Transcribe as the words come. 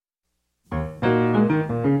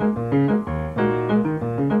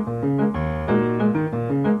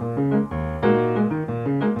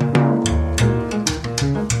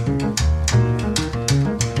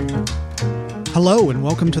and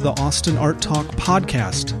welcome to the Austin Art Talk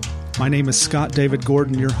podcast. My name is Scott David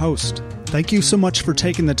Gordon, your host. Thank you so much for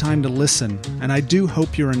taking the time to listen, and I do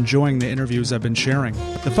hope you're enjoying the interviews I've been sharing.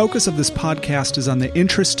 The focus of this podcast is on the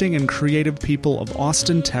interesting and creative people of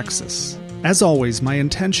Austin, Texas. As always, my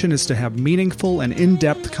intention is to have meaningful and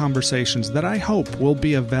in-depth conversations that I hope will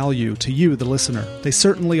be of value to you, the listener. They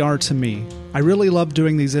certainly are to me. I really love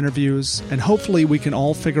doing these interviews, and hopefully we can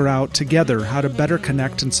all figure out together how to better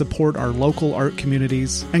connect and support our local art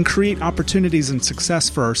communities and create opportunities and success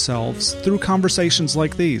for ourselves through conversations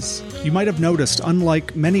like these. You might have noticed,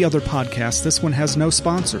 unlike many other podcasts, this one has no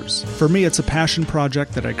sponsors. For me, it's a passion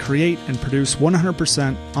project that I create and produce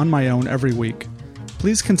 100% on my own every week.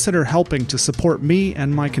 Please consider helping to support me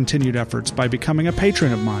and my continued efforts by becoming a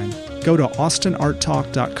patron of mine. Go to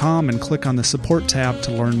austinarttalk.com and click on the support tab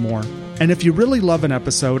to learn more. And if you really love an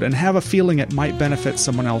episode and have a feeling it might benefit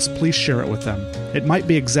someone else, please share it with them. It might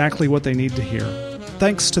be exactly what they need to hear.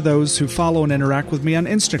 Thanks to those who follow and interact with me on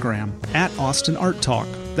Instagram,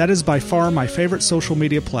 @AustinArtTalk. That is by far my favorite social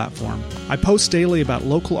media platform. I post daily about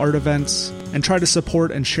local art events and try to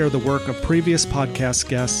support and share the work of previous podcast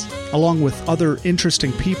guests, along with other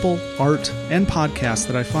interesting people, art, and podcasts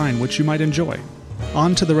that I find which you might enjoy.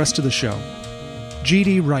 On to the rest of the show.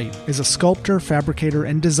 G.D. Wright is a sculptor, fabricator,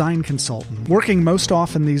 and design consultant, working most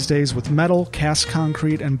often these days with metal, cast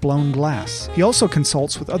concrete, and blown glass. He also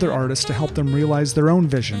consults with other artists to help them realize their own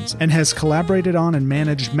visions, and has collaborated on and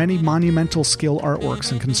managed many monumental scale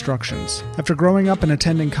artworks and constructions. After growing up and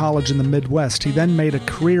attending college in the Midwest, he then made a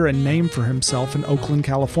career and name for himself in Oakland,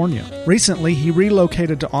 California. Recently, he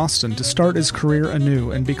relocated to Austin to start his career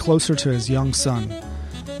anew and be closer to his young son.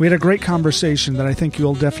 We had a great conversation that I think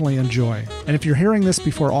you'll definitely enjoy. And if you're hearing this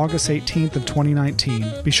before August 18th of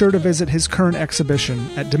 2019, be sure to visit his current exhibition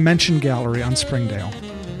at Dimension Gallery on Springdale.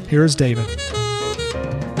 Here is David.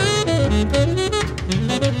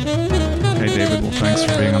 Hey, David. Well, thanks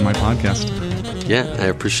for being on my podcast. Yeah, I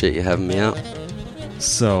appreciate you having me out.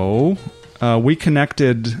 So, we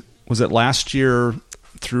connected, was it last year,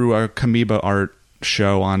 through a Camiba art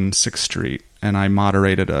show on 6th Street. And I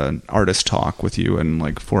moderated an artist talk with you and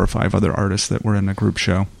like 4 or 5 other artists that were in a group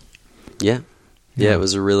show. Yeah, it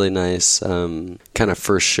was a really nice kind of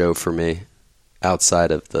first show for me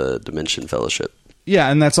outside of the Dimension Fellowship.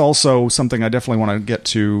 Yeah, and that's also something I definitely want to get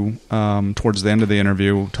to towards the end of the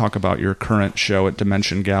interview, talk about your current show at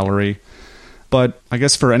Dimension Gallery. But I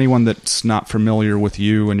guess for anyone that's not familiar with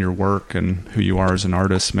you and your work and who you are as an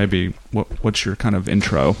artist, maybe what's your kind of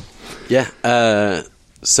intro? Yeah,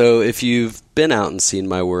 so if you've been out and seen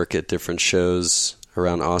my work at different shows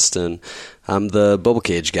around Austin, I'm the bubble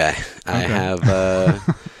cage guy. Okay. I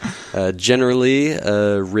have generally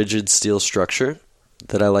a rigid steel structure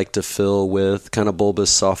that I like to fill with kind of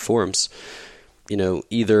bulbous soft forms. You know,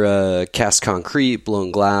 either a cast concrete,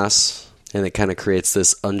 blown glass, and it kind of creates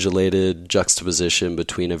this undulated juxtaposition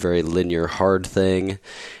between a very linear hard thing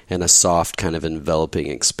and a soft kind of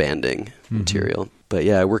enveloping, expanding material. But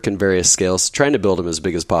yeah, I work in various scales, trying to build them as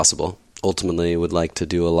big as possible. Ultimately, would like to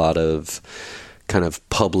do a lot of kind of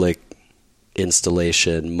public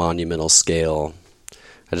installation, monumental scale.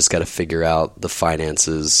 I just got to figure out the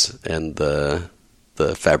finances and the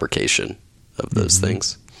fabrication of those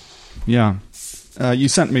things. Yeah. You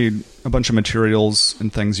sent me a bunch of materials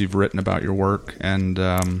and things you've written about your work, and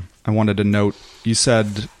I wanted to note, you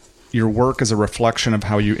said your work is a reflection of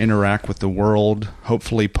how you interact with the world,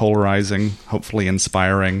 hopefully polarizing, hopefully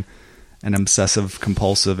inspiring, and obsessive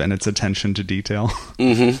compulsive in its attention to detail.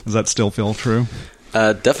 Mm-hmm. Does that still feel true?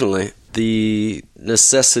 Definitely. The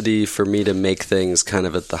necessity for me to make things kind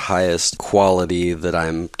of at the highest quality that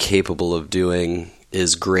I'm capable of doing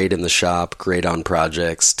is great in the shop, great on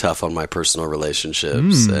projects, tough on my personal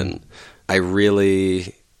relationships. And I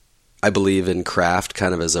believe in craft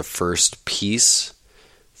kind of as a first piece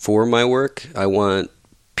for my work. I want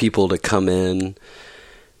people to come in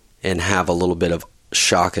and have a little bit of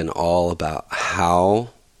shock and awe about how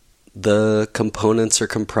the components are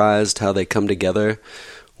comprised, how they come together.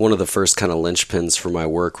 One of the first kind of linchpins for my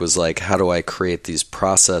work was like, how do I create these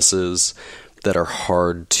processes that are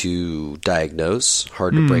hard to diagnose,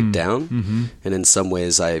 hard to break down? Mm-hmm. And in some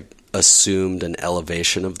ways, I assumed an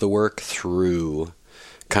elevation of the work through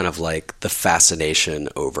kind of like the fascination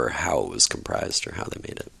over how it was comprised or how they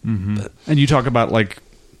made it. Mm-hmm. And you talk about like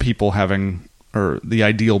people having, or the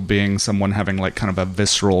ideal being someone having like kind of a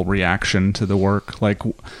visceral reaction to the work. Like,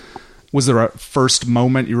 was there a first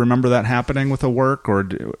moment you remember that happening with a work, or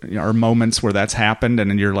are moments where that's happened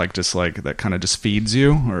and then you're like, just like that kind of just feeds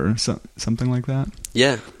you, or something like that?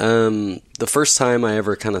 Yeah. The first time I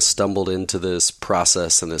ever kind of stumbled into this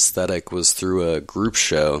process and aesthetic was through a group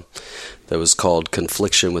show that was called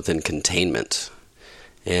Confliction Within Containment.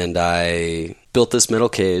 And I built this metal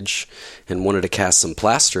cage and wanted to cast some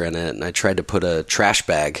plaster in it, and I tried to put a trash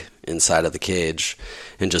bag inside of the cage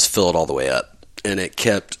and just fill it all the way up. And it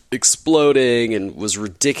kept exploding and was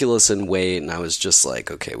ridiculous in weight, and I was just like,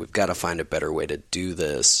 okay, we've got to find a better way to do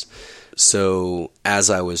this. So as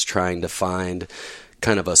I was trying to find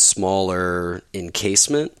kind of a smaller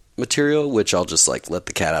encasement material, which I'll just like let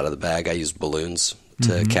the cat out of the bag, I use balloons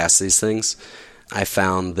to cast these things. I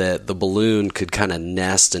found that the balloon could kind of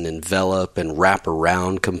nest and envelop and wrap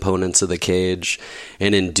around components of the cage.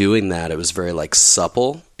 And in doing that, it was very like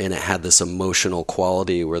supple, and it had this emotional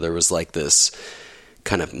quality where there was like this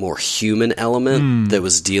kind of more human element that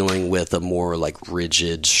was dealing with a more like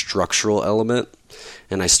rigid structural element.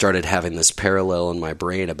 And I started having this parallel in my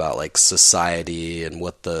brain about like society and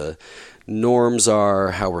what the norms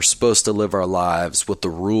are, how we're supposed to live our lives, what the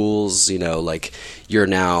rules, you know, like you're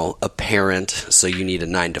now a parent, so you need a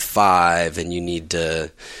 9-to-5 and you need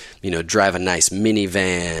to, you know, drive a nice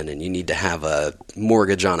minivan and you need to have a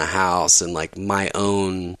mortgage on a house, and like my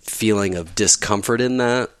own feeling of discomfort in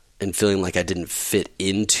that and feeling like I didn't fit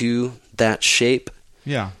into that shape.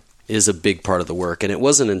 Yeah. Is a big part of the work. And it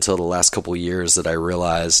wasn't until the last couple of years that I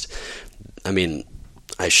realized, I mean,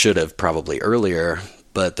 I should have probably earlier,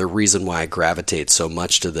 but the reason why I gravitate so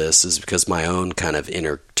much to this is because my own kind of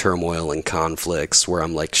inner turmoil and conflicts where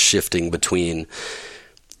I'm like shifting between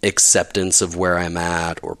acceptance of where I'm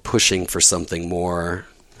at or pushing for something more.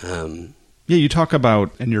 Yeah, you talk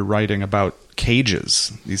about in your writing about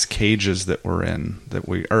cages, these cages that we're in,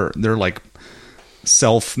 that they're like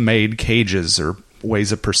self-made cages or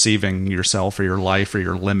ways of perceiving yourself or your life or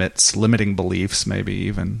your limits, limiting beliefs maybe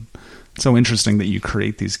even. It's so interesting that you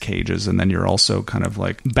create these cages, and then you're also kind of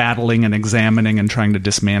like battling and examining and trying to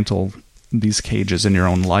dismantle these cages in your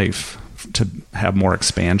own life to have more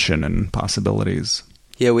expansion and possibilities.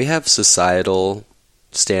 Yeah, we have societal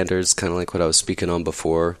standards, kind of like what I was speaking on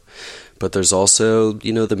before, but there's also,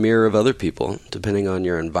 you know, the mirror of other people. Depending on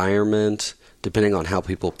your environment, depending on how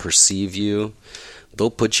people perceive you,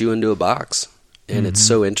 they'll put you into a box. And it's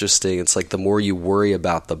so interesting. It's like the more you worry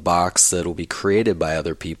about the box that will be created by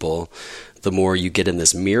other people, the more you get in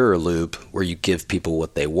this mirror loop where you give people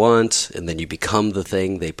what they want, and then you become the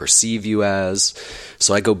thing they perceive you as.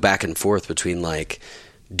 So I go back and forth between like,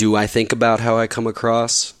 do I think about how I come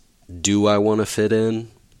across? Do I want to fit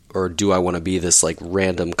in? Or do I want to be this like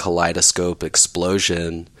random kaleidoscope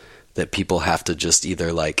explosion that people have to just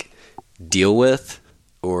either like deal with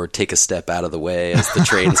or take a step out of the way as the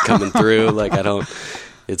train's coming through? Like,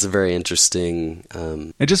 it's a very interesting...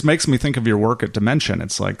 It just makes me think of your work at Dimension.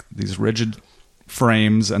 It's like these rigid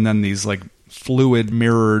frames and then these like fluid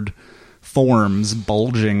mirrored forms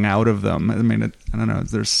bulging out of them. I mean, I don't know,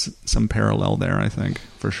 there's some parallel there, I think,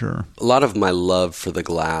 for sure. A lot of my love for the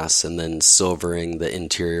glass and then silvering the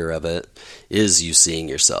interior of it is you seeing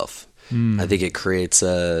yourself. I think it creates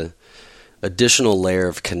a additional layer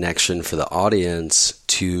of connection for the audience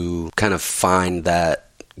to kind of find that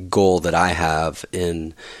goal that I have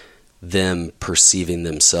in them perceiving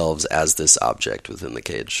themselves as this object within the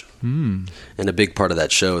cage. And a big part of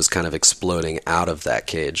that show is kind of exploding out of that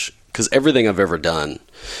cage, because everything I've ever done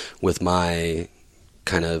with my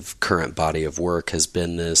kind of current body of work has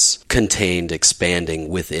been this contained, expanding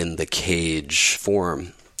within the cage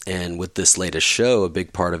form. And with this latest show, a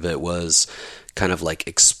big part of it was kind of like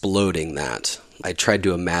exploding that. I tried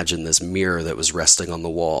to imagine this mirror that was resting on the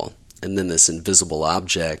wall, and then this invisible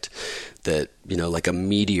object that, you know, like a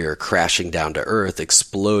meteor crashing down to Earth,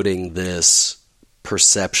 exploding this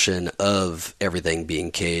perception of everything being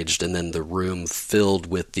caged, and then the room filled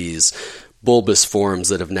with these bulbous forms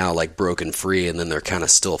that have now like broken free, and then they're kind of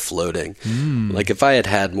still floating. Like if I had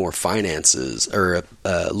had more finances or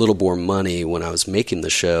a little more money when I was making the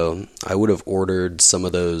show, I would have ordered some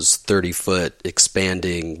of those 30-foot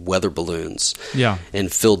expanding weather balloons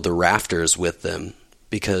and filled the rafters with them,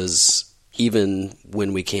 because even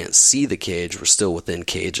when we can't see the cage, we're still within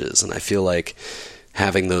cages. And I feel like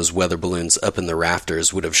having those weather balloons up in the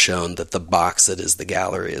rafters would have shown that the box that is the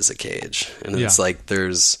gallery is a cage. And it's like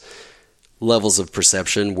there's levels of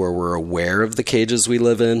perception where we're aware of the cages we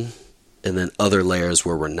live in, and then other layers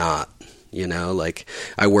where we're not. You know, like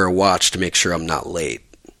I wear a watch to make sure I'm not late.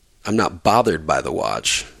 I'm not bothered by the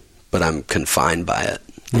watch, but I'm confined by it.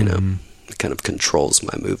 You know, it kind of controls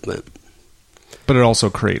my movement. But it also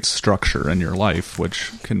creates structure in your life,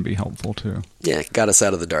 which can be helpful too. Yeah, it got us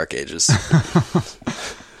out of the dark ages.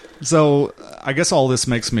 So I guess all this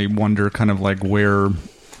makes me wonder kind of like where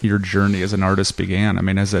your journey as an artist began. I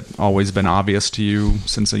mean, has it always been obvious to you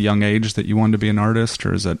since a young age that you wanted to be an artist,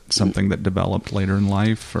 or is it something that developed later in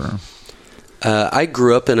life? Or I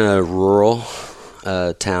grew up in a rural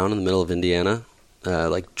town in the middle of Indiana,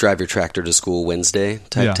 like drive your tractor to school Wednesday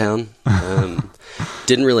type town.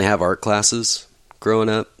 Didn't really have art classes growing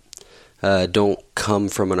up. Don't come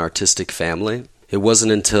from an artistic family. It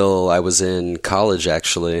wasn't until I was in college,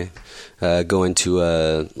 actually, going to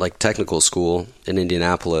a technical school in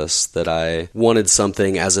Indianapolis, that I wanted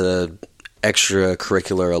something as a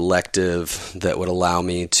extracurricular elective that would allow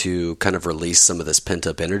me to kind of release some of this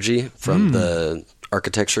pent-up energy from the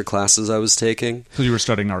architecture classes I was taking. So you were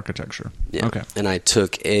studying architecture. Yeah. Okay. And I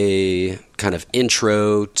took a kind of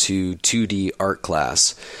intro to 2D art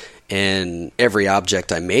class. And every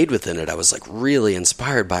object I made within it, I was like really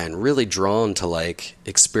inspired by and really drawn to like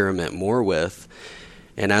experiment more with.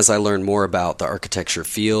 And as I learned more about the architecture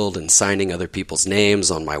field and signing other people's names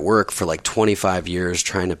on my work for like 25 years,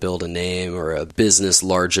 trying to build a name or a business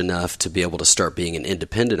large enough to be able to start being an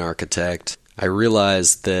independent architect, I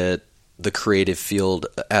realized that the creative field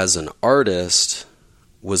as an artist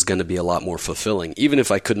was going to be a lot more fulfilling. Even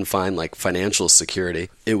if I couldn't find like financial security,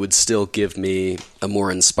 it would still give me a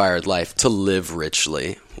more inspired life. To live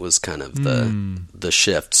richly was kind of the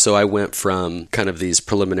shift. So I went from kind of these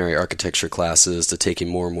preliminary architecture classes to taking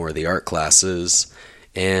more and more of the art classes.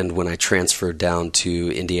 And when I transferred down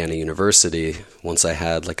to Indiana University, once I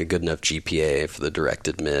had like a good enough GPA for the direct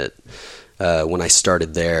admit, when I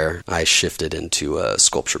started there, I shifted into a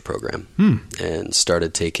sculpture program and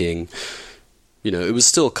started taking... it was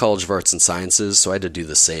still College of Arts and Sciences, so I had to do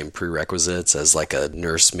the same prerequisites as like a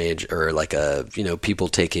nurse major or like a, people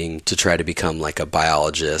taking to try to become like a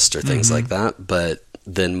biologist or things like that. But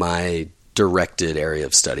then my directed area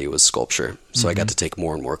of study was sculpture. So I got to take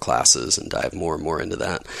more and more classes and dive more and more into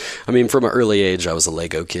that. I mean, from an early age, I was a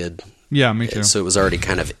Lego kid. Yeah, me too. So it was already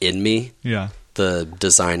kind of in me, the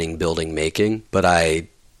designing, building, making. But I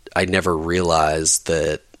never realized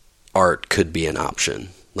that art could be an option.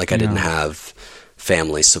 Like I didn't have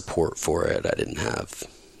family support for it. I didn't have,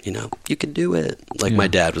 you can do it. Like my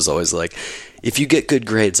dad was always like, if you get good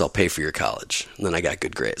grades, I'll pay for your college. And then I got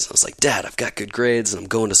good grades. I was like, Dad, I've got good grades and I'm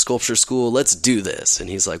going to sculpture school. Let's do this. And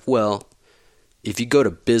he's like, well, if you go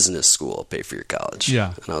to business school, I'll pay for your college.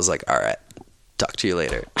 Yeah. And I was like, all right, talk to you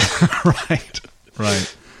later.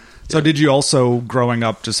 Right. So did you also, growing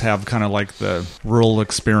up, just have kind of like the rural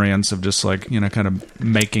experience of just like, kind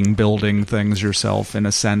of building things yourself in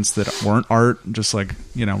a sense that weren't art, just like,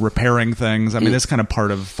 repairing things? I mean, that's kind of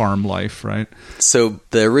part of farm life, right? So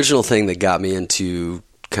the original thing that got me into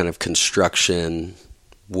kind of construction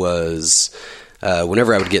was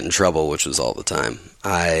whenever I would get in trouble, which was all the time,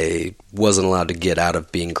 I wasn't allowed to get out of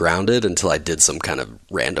being grounded until I did some kind of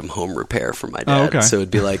random home repair for my dad. Oh, okay. So it'd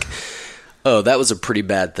be like... oh, that was a pretty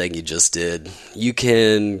bad thing you just did. You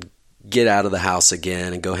can get out of the house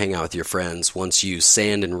again and go hang out with your friends once you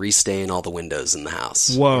sand and restain all the windows in the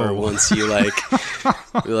house. Whoa. Or once you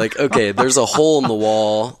you're like, okay, there's a hole in the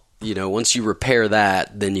wall. Once you repair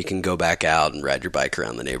that, then you can go back out and ride your bike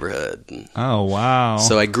around the neighborhood. Oh, wow.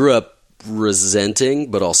 So I grew up resenting,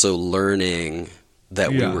 but also learning that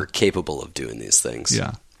we were capable of doing these things.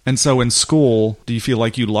 Yeah. And so in school, do you feel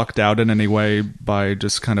like you lucked out in any way by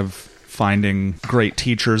just kind of finding great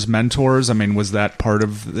teachers, mentors? I mean, was that part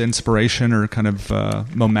of the inspiration or kind of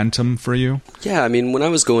momentum for you? Yeah, I mean, when I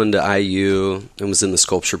was going to IU and was in the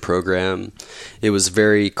sculpture program, it was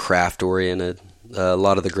very craft-oriented. A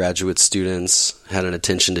lot of the graduate students had an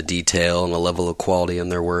attention to detail and a level of quality in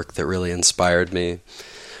their work that really inspired me.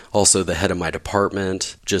 Also, the head of my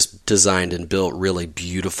department just designed and built really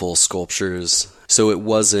beautiful sculptures. So it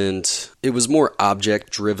was more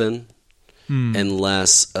object-driven and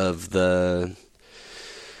less of the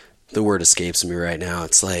word escapes me right now.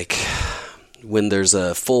 It's like when there's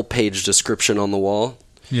a full page description on the wall.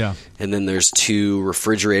 Yeah. And then there's 2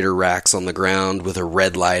 refrigerator racks on the ground with a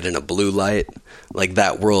red light and a blue light. Like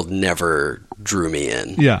that world never drew me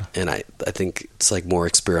in. Yeah. And I think it's like more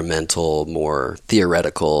experimental, more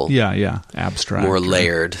theoretical. Yeah. Abstract. More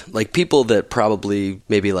layered. Like people that probably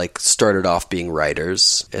maybe like started off being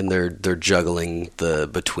writers and they're juggling the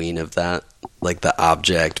between of that. Like the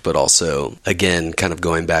object, but also, again, kind of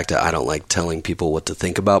going back to I don't like telling people what to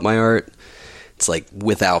think about my art. It's like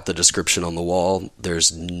without the description on the wall,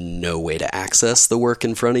 there's no way to access the work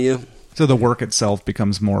in front of you. So the work itself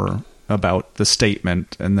becomes more about the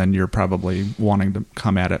statement, and then you're probably wanting to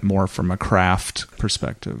come at it more from a craft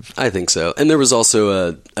perspective. I think so. And there was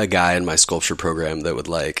also a guy in my sculpture program that would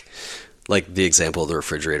like the example of the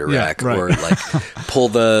refrigerator rack, right. Or like pull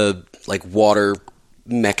the like water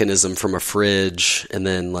mechanism from a fridge and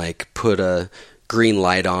then like put a green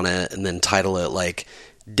light on it and then title it like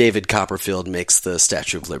David Copperfield makes the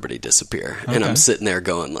Statue of Liberty disappear. Okay. And I'm sitting there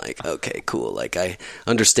going like, okay, cool. Like, I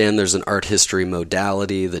understand there's an art history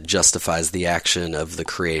modality that justifies the action of the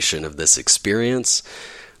creation of this experience.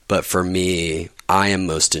 But for me, I am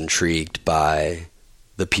most intrigued by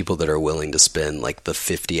the people that are willing to spend like the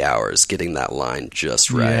 50 hours getting that line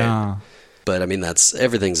just right. Yeah. But I mean,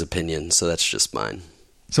 everything's opinion, so that's just mine.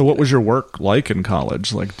 So what was your work like in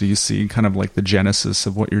college? Like, do you see kind of like the genesis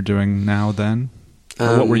of what you're doing now then?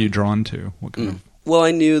 Or what were you drawn to? What kind of... Well,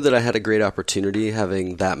 I knew that I had a great opportunity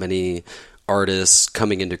having that many artists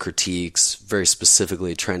coming into critiques, very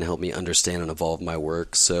specifically trying to help me understand and evolve my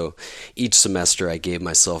work. So each semester I gave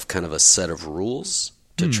myself kind of a set of rules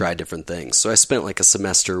to try different things. So I spent like a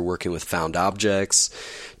semester working with found objects,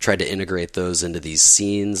 tried to integrate those into these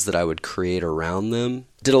scenes that I would create around them.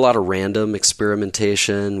 Did a lot of random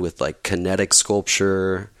experimentation with like kinetic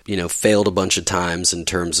sculpture, failed a bunch of times in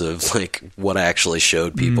terms of like what I actually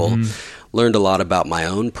showed people. Learned a lot about my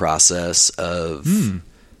own process of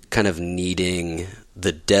kind of needing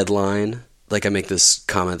the deadline. Like I make this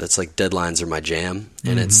comment that's like deadlines are my jam.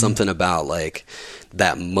 And it's something about like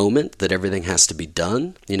that moment that everything has to be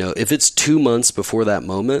done. If it's 2 months before that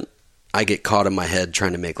moment, I get caught in my head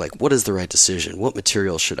trying to make like, what is the right decision? What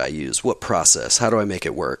material should I use? What process? How do I make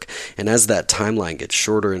it work? And as that timeline gets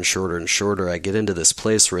shorter and shorter and shorter, I get into this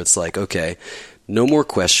place where it's like, okay, no more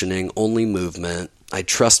questioning, only movement. I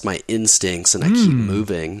trust my instincts and I keep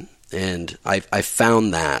moving. And I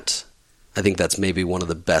found that. I think that's maybe one of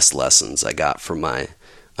the best lessons I got from my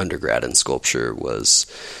undergrad in sculpture was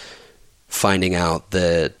finding out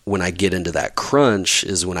that when I get into that crunch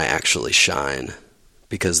is when I actually shine,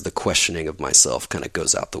 because the questioning of myself kind of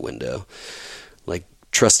goes out the window. Like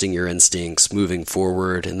trusting your instincts, moving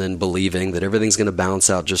forward, and then believing that everything's going to balance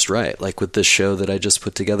out just right. Like with this show that I just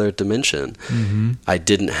put together at Dimension. I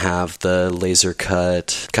didn't have the laser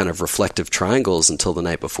cut kind of reflective triangles until the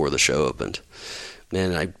night before the show opened.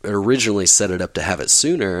 And I originally set it up to have it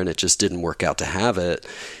sooner, and it just didn't work out to have it.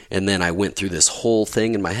 And then I went through this whole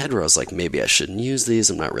thing in my head where I was like, maybe I shouldn't use these.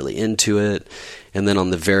 I'm not really into it. And then on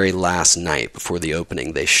the very last night before the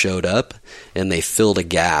opening, they showed up, and they filled a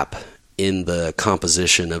gap in the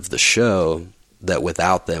composition of the show that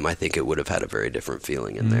without them, I think it would have had a very different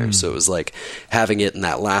feeling in there. So it was like having it in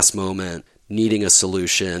that last moment, needing a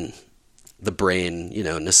solution. The brain,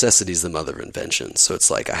 necessity is the mother of invention. So it's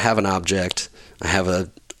like I have an object, I have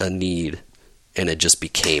a need, and it just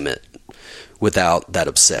became it without that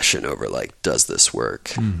obsession over like, does this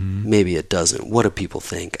work? Maybe it doesn't. What do people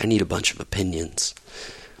think? I need a bunch of opinions.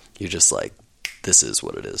 You're just like, this is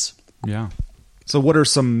what it is. Yeah. So what are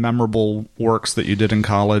some memorable works that you did in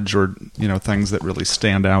college or, things that really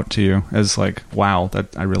stand out to you as like, wow,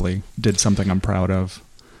 that I really did something I'm proud of?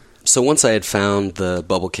 So once I had found the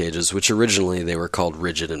bubble cages, which originally they were called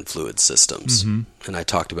rigid and fluid systems, and I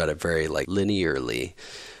talked about it very like linearly,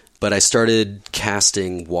 but I started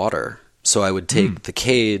casting water. So I would take the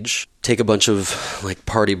cage, take a bunch of like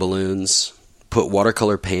party balloons, put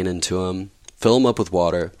watercolor paint into them, fill them up with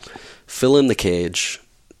water, fill in the cage,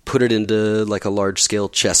 put it into like a large scale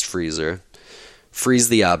chest freezer, freeze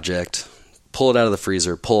the object, pull it out of the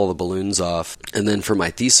freezer, pull all the balloons off, and then for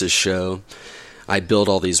my thesis show, I built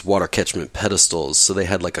all these water catchment pedestals. So they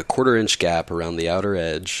had like a 1/4-inch gap around the outer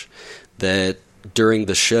edge that during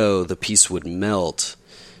the show, the piece would melt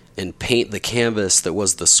and paint the canvas that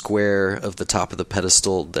was the square of the top of the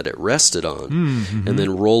pedestal that it rested on, and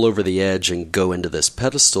then roll over the edge and go into this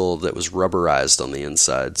pedestal that was rubberized on the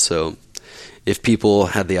inside. So if people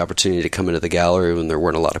had the opportunity to come into the gallery when there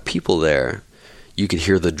weren't a lot of people there, you could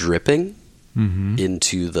hear the dripping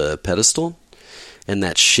into the pedestal, and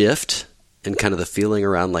that shift and kind of the feeling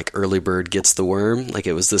around like early bird gets the worm. Like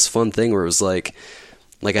it was this fun thing where it was like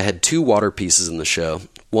I had 2 water pieces in the show.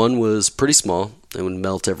 One was pretty small and would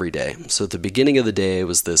melt every day. So at the beginning of the day, it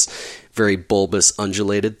was this very bulbous,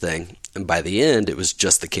 undulated thing. And by the end, it was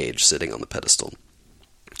just the cage sitting on the pedestal.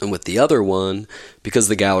 And with the other one, because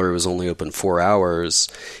the gallery was only open 4 hours,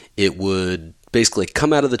 it would basically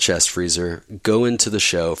come out of the chest freezer, go into the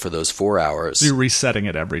show for those 4 hours. So you're resetting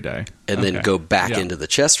it every day. And then go back into the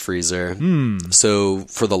chest freezer. So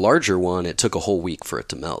for the larger one, it took a whole week for it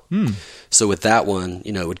to melt. So with that one,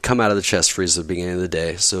 it would come out of the chest freezer at the beginning of the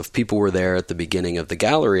day. So if people were there at the beginning of the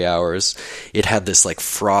gallery hours, it had this like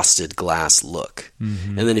frosted glass look.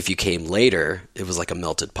 And then if you came later, it was like a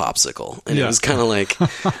melted popsicle. And it was kind of like,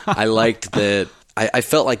 I liked that. I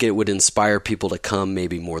felt like it would inspire people to come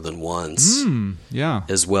maybe more than once.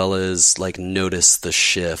 As well as like notice the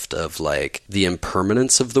shift of like the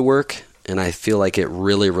impermanence of the work. And I feel like it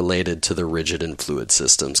really related to the rigid and fluid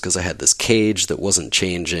systems because I had this cage that wasn't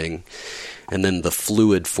changing. And then the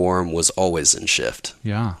fluid form was always in shift.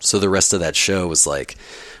 Yeah. So the rest of that show was like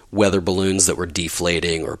weather balloons that were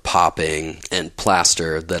deflating or popping, and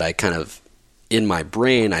plaster that I kind of, in my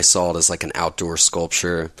brain, I saw it as like an outdoor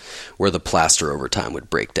sculpture where the plaster over time would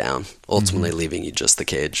break down, ultimately leaving you just the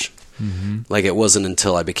cage. Like, it wasn't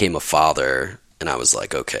until I became a father and I was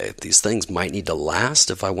like, okay, these things might need to last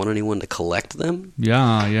if I want anyone to collect them.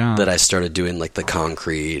 Yeah. That I started doing like the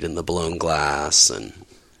concrete and the blown glass. And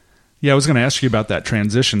yeah, I was going to ask you about that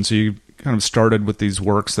transition. So you kind of started with these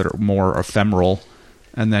works that are more ephemeral,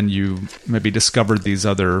 and then you maybe discovered these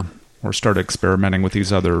other, or started experimenting with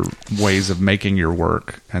these other ways of making your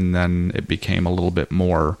work, and then it became a little bit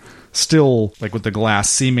more, still like with the glass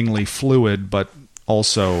seemingly fluid, but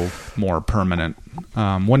also more permanent.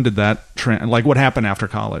 When did that like what happened after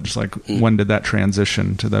college? Like when did that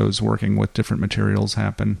transition to those working with different materials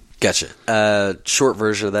happen? Gotcha. Short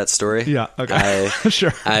version of that story. Yeah. Okay.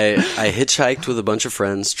 Sure. I hitchhiked with a bunch of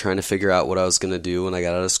friends trying to figure out what I was going to do when I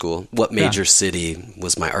got out of school. What major city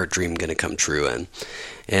was my art dream going to come true in?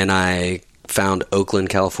 And I found Oakland,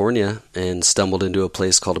 California, and stumbled into a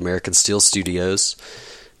place called American Steel Studios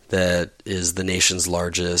that is the nation's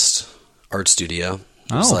largest art studio.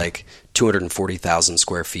 It was like 240,000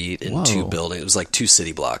 square feet in two buildings. It was like 2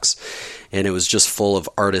 city blocks. And it was just full of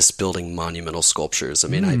artists building monumental sculptures. I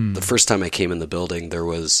mean, the first time I came in the building, there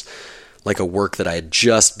was like a work that I had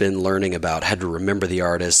just been learning about, had to remember the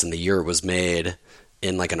artist and the year it was made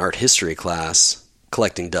in like an art history class,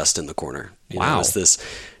 collecting dust in the corner. You know, it was this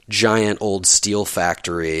giant old steel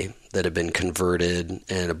factory that had been converted,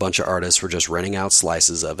 and a bunch of artists were just renting out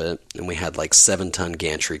slices of it. And we had like 7-ton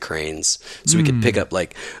gantry cranes, so we could pick up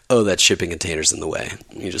like, oh, that shipping container's in the way.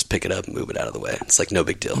 You just pick it up and move it out of the way. It's like no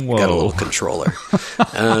big deal. Whoa. Got a little controller.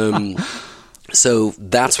 So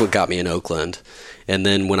that's what got me in Oakland. And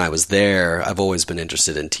then when I was there, I've always been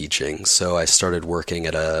interested in teaching. So I started working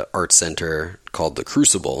at an art center called The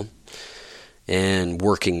Crucible, and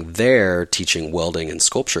working there, teaching welding and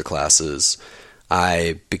sculpture classes,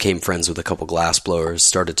 I became friends with a couple glassblowers,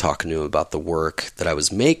 started talking to them about the work that I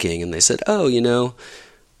was making, and they said, oh, you know,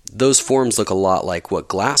 those forms look a lot like what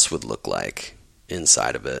glass would look like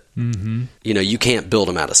inside of it. You know, you can't build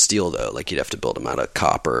them out of steel, though. Like, you'd have to build them out of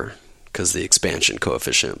copper because the expansion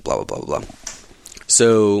coefficient, blah, blah, blah, blah.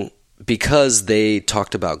 So because they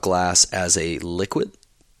talked about glass as a liquid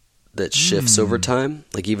that shifts over time,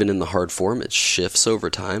 like even in the hard form, it shifts over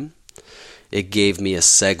time, it gave me a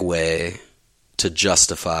segue to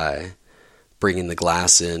justify bringing the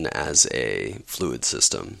glass in as a fluid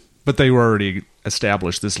system. But they were already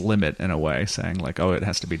established this limit in a way, saying like, oh, it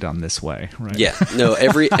has to be done this way, right? Yeah. No,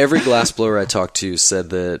 every glassblower I talked to said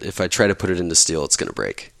that if I try to put it into steel, it's going to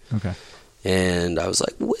break. Okay. And I was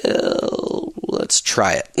like, well, let's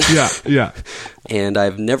try it. Yeah. And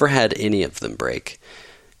I've never had any of them break,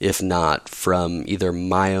 if not from either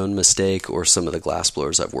my own mistake or some of the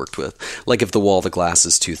glassblowers I've worked with. Like if the wall of the glass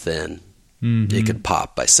is too thin, it could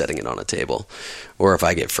pop by setting it on a table. Or if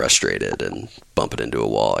I get frustrated and bump it into a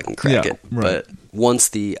wall, I can crack it. Right. But once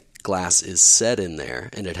the glass is set in there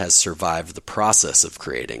and it has survived the process of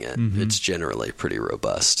creating it, it's generally pretty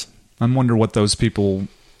robust. I wonder what those people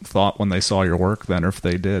thought when they saw your work then, or if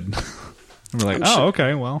they did. They were like,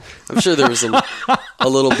 okay, well. I'm sure there was a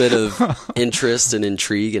little bit of interest and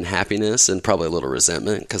intrigue and happiness, and probably a little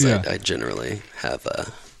resentment, because I generally have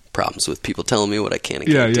problems with people telling me what I can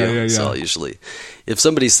and can't do. So I'll usually, if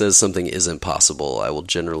somebody says something isn't possible, I will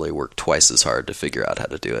generally work twice as hard to figure out how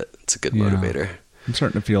to do it. It's a good motivator. I'm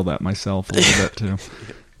starting to feel that myself a little bit too.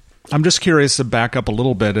 I'm just curious to back up a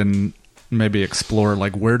little bit and maybe explore,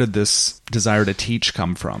 like, where did this desire to teach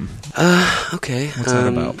come from? Okay. What's that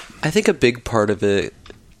about? I think a big part of it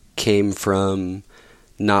came from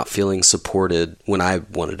not feeling supported when I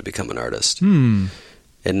wanted to become an artist.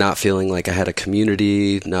 And not feeling like I had a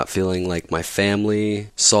community, not feeling like my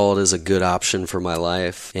family saw it as a good option for my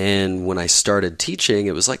life. And when I started teaching,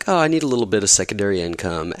 it was like, oh, I need a little bit of secondary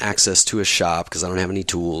income, access to a shop because I don't have any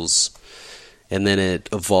tools. And then it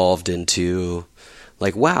evolved into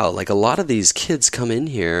like, wow, like a lot of these kids come in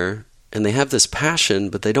here and they have this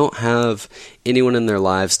passion, but they don't have anyone in their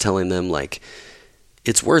lives telling them like,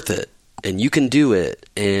 it's worth it and you can do it.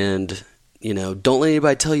 And you know, don't let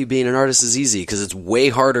anybody tell you being an artist is easy, because it's way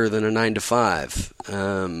harder than a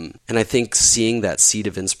 9-to-5. And I think seeing that seed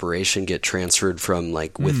of inspiration get transferred from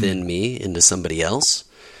like within me into somebody else,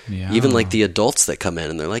 even like the adults that come in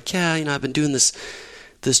and they're like, yeah, you know, I've been doing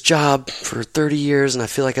this job for 30 years and I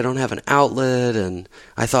feel like I don't have an outlet. And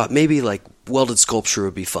I thought maybe like welded sculpture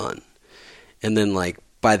would be fun. And then like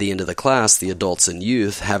by the end of the class, the adults and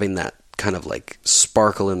youth having that kind of like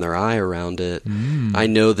sparkle in their eye around it, I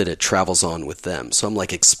know that it travels on with them. So I'm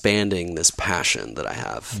like expanding this passion that I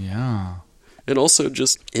have. Yeah. And also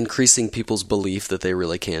just increasing people's belief that they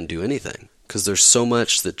really can do anything. Because there's so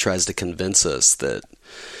much that tries to convince us that,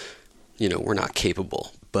 you know, we're not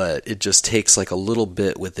capable. But it just takes like a little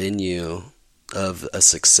bit within you of a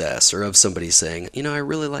success, or of somebody saying, you know, I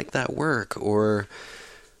really like that work, or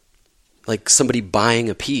like somebody buying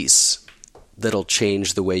a piece that'll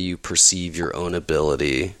change the way you perceive your own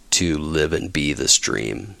ability to live and be this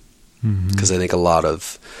dream. Because I think a lot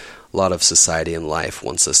of society and life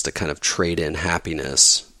wants us to kind of trade in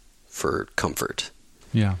happiness for comfort.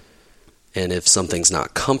 Yeah. And if something's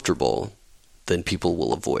not comfortable, then people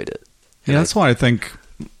will avoid it. Yeah, that's why I think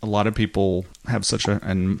a lot of people have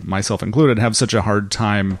and myself included, have such a hard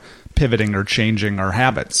time pivoting or changing our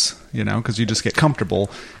habits, you know, because you just get comfortable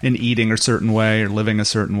in eating a certain way or living a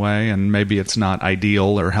certain way, and maybe it's not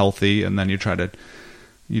ideal or healthy, and then you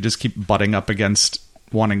just keep butting up against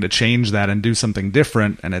wanting to change that and do something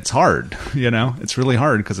different, and it's hard, you know? It's really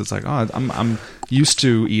hard because it's like, oh, I'm used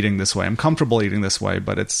to eating this way. I'm comfortable eating this way,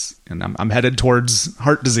 but I'm headed towards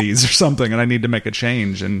heart disease or something, and I need to make a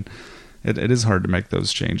change, and it is hard to make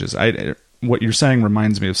those changes. What you're saying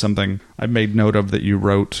reminds me of something I made note of that you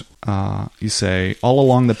wrote. You say, all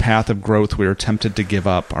along the path of growth, we are tempted to give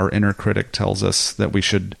up. Our inner critic tells us that we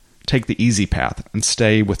should take the easy path and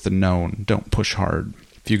stay with the known. Don't push hard.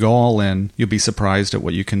 If you go all in, you'll be surprised at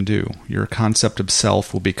what you can do. Your concept of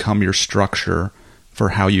self will become your structure for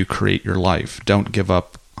how you create your life. Don't give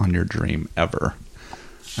up on your dream ever.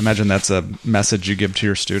 I imagine that's a message you give to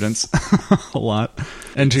your students a lot,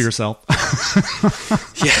 and to yourself.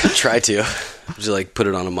 Yeah, try to. Just like put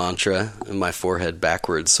it on a mantra in my forehead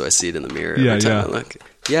backwards so I see it in the mirror every time I look.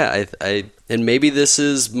 Yeah, and maybe this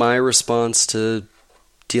is my response to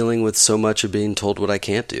dealing with so much of being told what I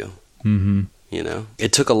can't do. Mm-hmm. You know,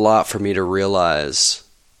 it took a lot for me to realize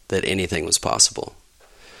that anything was possible.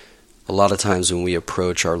 A lot of times when we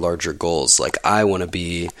approach our larger goals, like I want to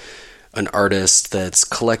be an artist that's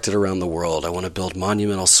collected around the world. I want to build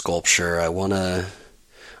monumental sculpture. I want to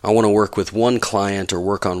work with one client or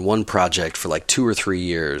work on one project for like 2 or 3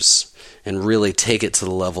 years and really take it to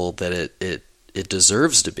the level that it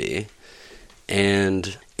deserves to be.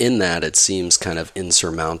 And in that, it seems kind of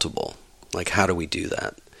insurmountable. Like, how do we do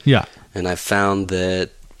that? Yeah. And I found that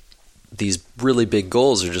these really big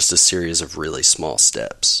goals are just a series of really small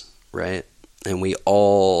steps, right? And we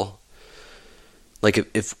all, like,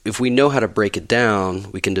 if we know how to break it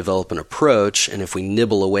down, we can develop an approach, and if we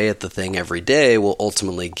nibble away at the thing every day, we'll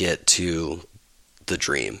ultimately get to the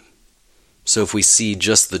dream. So if we see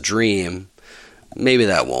just the dream, maybe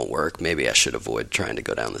that won't work. Maybe I should avoid trying to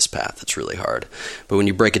go down this path. It's really hard. But when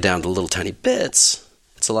you break it down to little tiny bits,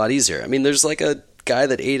 it's a lot easier. I mean, there's like a guy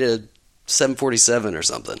that ate a 747 or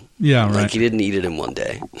something. Yeah, right. Like he didn't eat it in one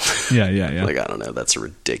day. Yeah. Like, I don't know. That's a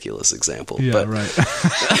ridiculous example. Yeah, but. Right.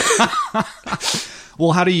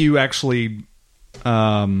 Well, how do you actually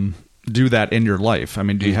do that in your life? I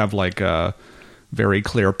mean, do you have like a very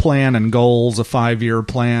clear plan and goals, a 5-year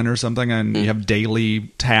plan or something, and you have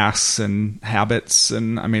daily tasks and habits?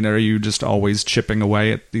 And I mean, are you just always chipping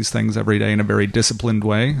away at these things every day in a very disciplined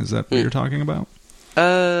way? Is that what you're talking about?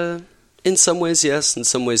 In some ways, yes. In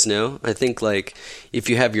some ways, no. I think, like, if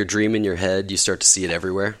you have your dream in your head, you start to see it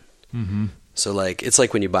everywhere. Mm-hmm. So, like, it's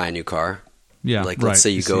like when you buy a new car. Yeah, like, let's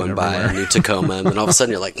say you go and buy a new Tacoma, and then all of a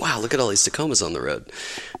sudden you're like, wow, look at all these Tacomas on the road.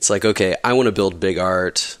 It's like, okay, I want to build big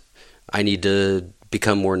art. I need to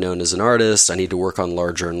become more known as an artist. I need to work on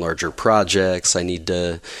larger and larger projects. I need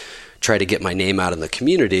to try to get my name out in the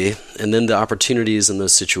community. And then the opportunities in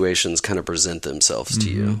those situations kind of present themselves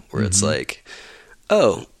to you, where it's like,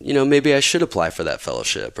 oh, you know, maybe I should apply for that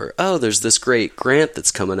fellowship, or, oh, there's this great grant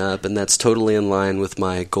that's coming up and that's totally in line with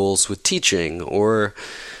my goals with teaching, or,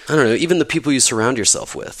 I don't know, even the people you surround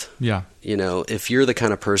yourself with. Yeah. You know, if you're the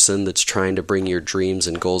kind of person that's trying to bring your dreams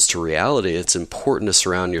and goals to reality, it's important to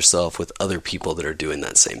surround yourself with other people that are doing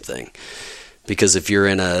that same thing. Because if you're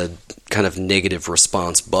in a kind of negative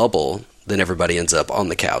response bubble, then everybody ends up on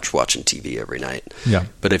the couch watching TV every night. Yeah.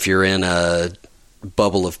 But if you're in a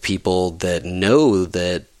bubble of people that know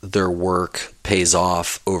that their work pays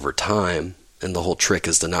off over time, and the whole trick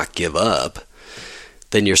is to not give up,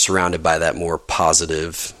 then you're surrounded by that more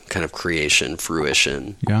positive kind of creation,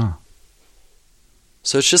 fruition. Yeah.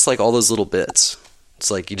 So it's just like all those little bits.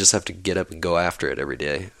 It's like you just have to get up and go after it every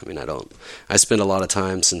day. I mean, I spend a lot of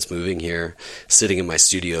time since moving here sitting in my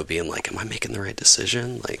studio being like, am I making the right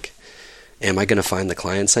decision? Like, am I going to find the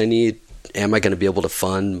clients I need? Am I going to be able to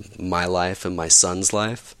fund my life and my son's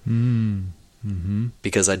life?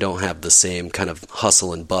 because I don't have the same kind of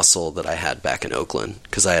hustle and bustle that I had back in Oakland,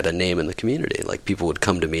 because I had a name in the community. Like, people would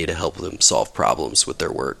come to me to help them solve problems with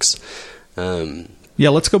their works. Yeah,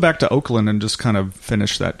 let's go back to Oakland and just kind of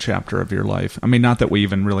finish that chapter of your life. I mean, not that we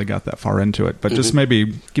even really got that far into it, but just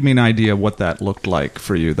maybe give me an idea what that looked like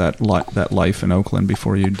for you, that life in Oakland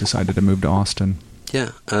before you decided to move to Austin.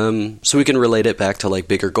 Yeah. So we can relate it back to like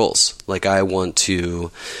bigger goals. Like, I want to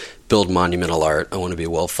build monumental art. I want to be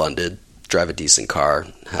well-funded, drive a decent car,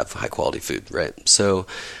 have high-quality food, right? So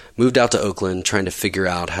moved out to Oakland trying to figure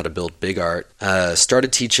out how to build big art.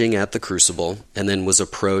 Started teaching at the Crucible, and then was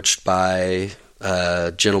approached by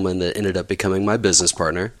a gentleman that ended up becoming my business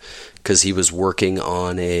partner because he was working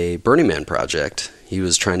on a Burning Man project. He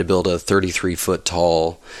was trying to build a 33-foot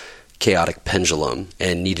tall chaotic pendulum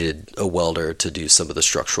and needed a welder to do some of the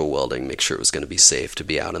structural welding, make sure it was going to be safe to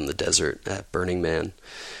be out in the desert at Burning Man.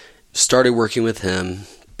 Started working with him,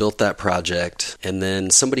 built that project, and then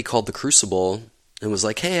somebody called the Crucible and was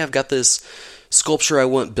like, hey, I've got this sculpture I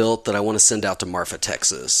want built that I want to send out to Marfa,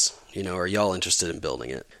 Texas. You know, are y'all interested in building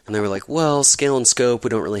it? And they were like, well, scale and scope, we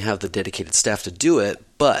don't really have the dedicated staff to do it,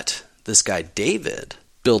 but this guy David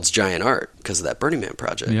builds giant art because of that Burning Man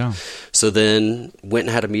project. Yeah. So then went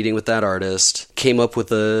and had a meeting with that artist, came up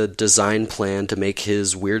with a design plan to make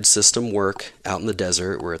his weird system work out in the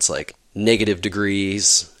desert where it's like negative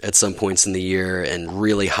degrees at some points in the year and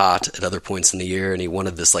really hot at other points in the year. And he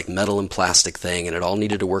wanted this like metal and plastic thing, and it all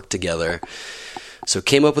needed to work together. So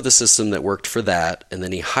came up with a system that worked for that. And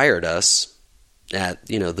then he hired us at,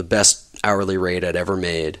 you know, the best hourly rate I'd ever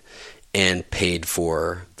made and paid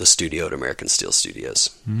for the studio at American Steel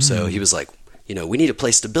Studios. So he was like, you know, we need a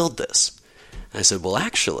place to build this. And I said, well,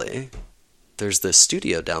 actually, there's this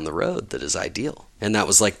studio down the road that is ideal. And that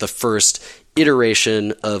was like the first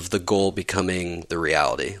iteration of the goal becoming the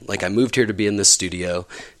reality. Like, I moved here to be in this studio,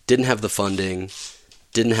 didn't have the funding,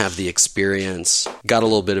 didn't have the experience, got a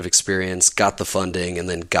little bit of experience, got the funding, and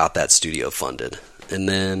then got that studio funded. And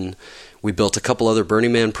then we built a couple other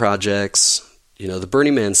Burning Man projects. You know, the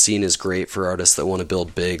Burning Man scene is great for artists that want to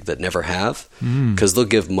build big that never have, because they'll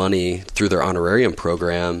give money through their honorarium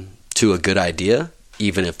program to a good idea,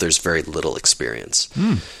 even if there's very little experience.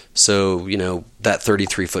 So, you know, that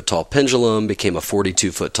 33-foot tall pendulum became a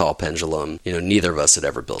 42-foot tall pendulum. You know, neither of us had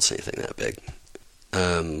ever built anything that big.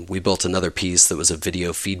 We built another piece that was a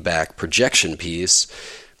video feedback projection piece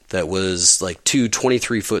that was like two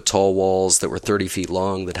 23-foot tall walls that were 30 feet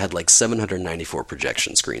long that had like 794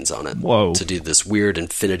 projection screens on it. Whoa. To do this weird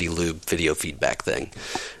infinity loop video feedback thing.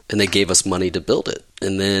 And they gave us money to build it.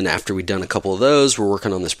 And then after we'd done a couple of those, we're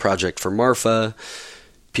working on this project for Marfa.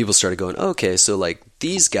 People started going, okay, so like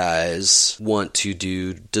these guys want to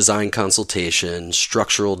do design consultation,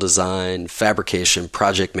 structural design, fabrication,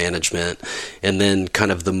 project management, and then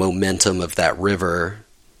kind of the momentum of that river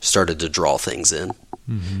started to draw things in.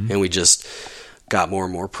 And we just got more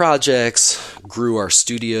and more projects, grew our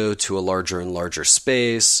studio to a larger and larger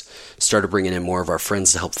space, started bringing in more of our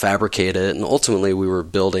friends to help fabricate it, and ultimately we were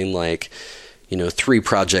building like, you know, 3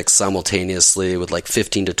 projects simultaneously with like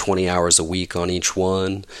 15 to 20 hours a week on each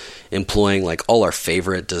one, employing like all our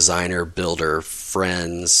favorite designer, builder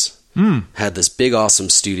friends. Had this big, awesome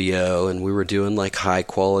studio, and we were doing like high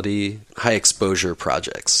quality, high exposure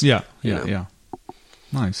projects. Yeah.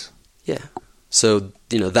 Nice. Yeah. So,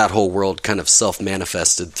 you know, that whole world kind of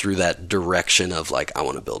self-manifested through that direction of like, I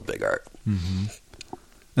want to build big art.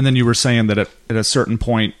 And then you were saying that at a certain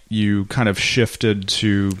point you kind of shifted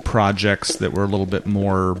to projects that were a little bit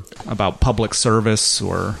more about public service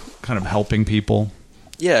or kind of helping people.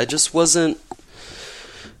 Yeah, it just wasn't...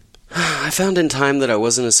 I found in time that I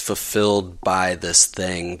wasn't as fulfilled by this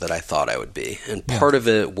thing that I thought I would be. And part of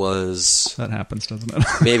it was... That happens, doesn't it?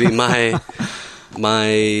 maybe my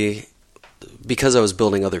because I was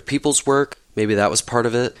building other people's work, maybe that was part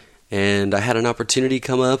of it. And I had an opportunity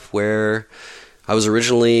come up where I was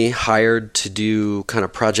originally hired to do kind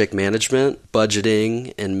of project management,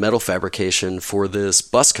 budgeting, and metal fabrication for this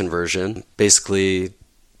bus conversion, basically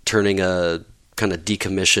turning a kind of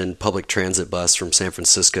decommissioned public transit bus from San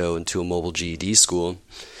Francisco into a mobile GED school.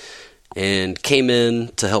 And came in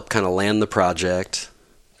to help kind of land the project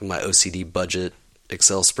in my OCD budget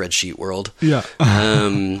Excel spreadsheet world. Yeah.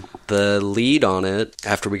 The lead on it,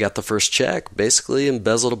 after we got the first check, basically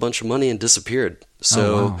embezzled a bunch of money and disappeared.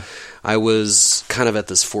 So I was kind of at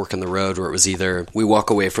this fork in the road where it was either we walk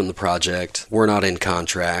away from the project, we're not in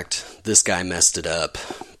contract, this guy messed it up,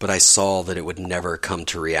 but I saw that it would never come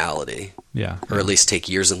to reality. Yeah. Or at least take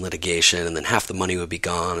years in litigation, and then half the money would be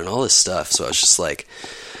gone and all this stuff. So I was just like,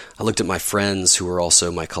 I looked at my friends who were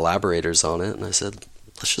also my collaborators on it, and I said,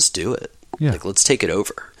 let's just do it. Yeah. Like, let's take it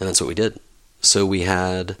over. And that's what we did. So we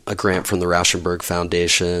had a grant from the Rauschenberg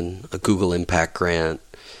Foundation, a Google Impact grant.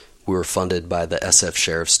 We were funded by the SF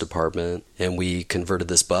Sheriff's Department, and we converted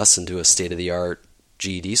this bus into a state-of-the-art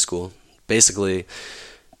GED school. Basically,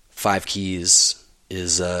 Five Keys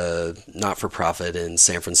is a not-for-profit in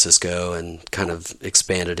San Francisco and kind of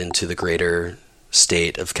expanded into the greater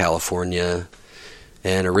state of California,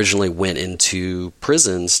 and originally went into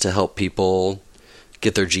prisons to help people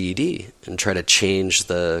get their GED and try to change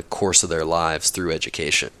the course of their lives through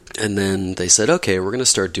education. And then they said, okay, we're going to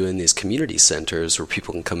start doing these community centers where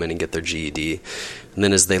people can come in and get their GED. And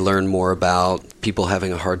then as they learn more about people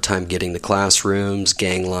having a hard time getting to classrooms,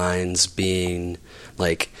 gang lines being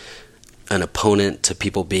like an opponent to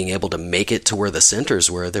people being able to make it to where the centers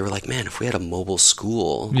were, they were like, man, if we had a mobile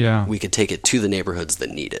school, we could take it to the neighborhoods that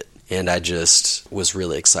need it. And I just was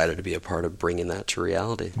really excited to be a part of bringing that to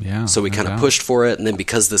reality. Yeah, so we kind of pushed for it. And then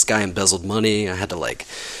because this guy embezzled money, I had to like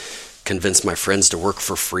convince my friends to work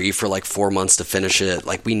for free for like 4 months to finish it.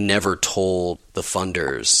 Like we never told the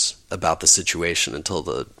funders about the situation until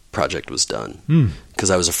the project was done. Because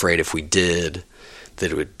I was afraid if we did, that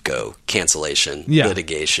it would go cancellation,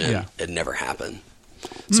 litigation. It'd never happen.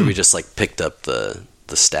 So we just like picked up the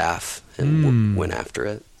staff and went after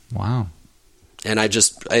it. Wow. And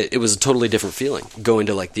it was a totally different feeling going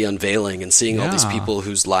to like the unveiling and seeing all these people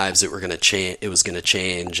whose lives it was going to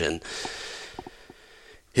change. And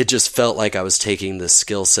it just felt like I was taking the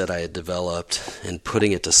skill set I had developed and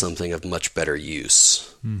putting it to something of much better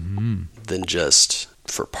use than just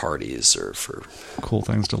for parties or for cool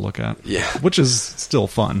things to look at. Yeah. Which is still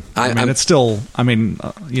fun. It's still, a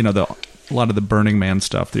lot of the Burning Man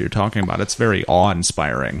stuff that you're talking about, it's very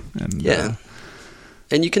awe-inspiring. And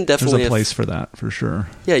and you can definitely... There's a place for that, for sure.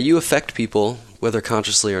 Yeah, you affect people, whether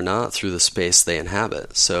consciously or not, through the space they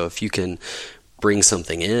inhabit. So if you can bring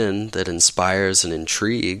something in that inspires and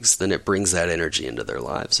intrigues, then it brings that energy into their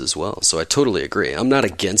lives as well. So I totally agree. I'm not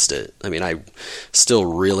against it. I mean, I still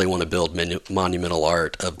really want to build monumental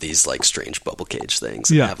art of these like strange bubble cage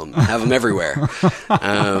things and have them everywhere.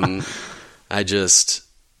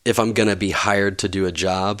 If I'm going to be hired to do a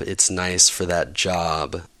job, it's nice for that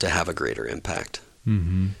job to have a greater impact.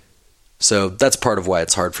 So that's part of why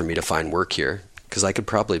it's hard for me to find work here, because I could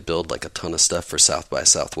probably build like a ton of stuff for South by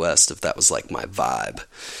Southwest if that was like my vibe.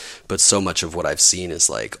 But so much of what I've seen is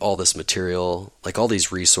like all this material, like all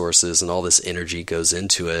these resources and all this energy goes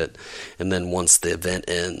into it. And then once the event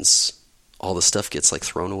ends, all the stuff gets like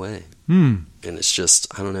thrown away. And it's just,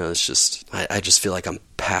 I don't know, it's just, I just feel like I'm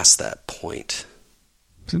past that point.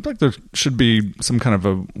 Seems like there should be some kind of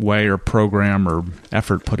a way or program or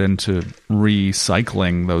effort put into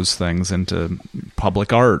recycling those things into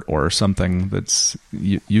public art or something that's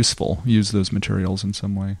useful. Use those materials in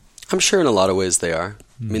some way. I'm sure in a lot of ways they are.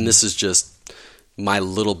 I mean, this is just my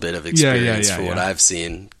little bit of experience for what I've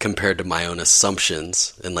seen compared to my own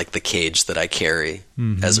assumptions and like the cage that I carry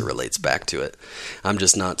as it relates back to it. I'm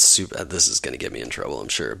just not super, this is going to get me in trouble, I'm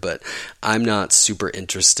sure, but I'm not super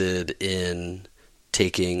interested in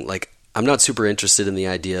I'm not super interested in the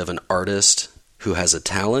idea of an artist who has a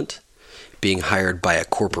talent being hired by a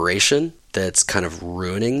corporation that's kind of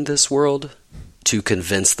ruining this world to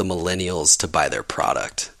convince the millennials to buy their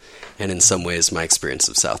product. And in some ways, my experience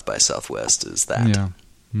of South by Southwest is that. Yeah.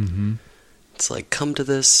 It's like, come to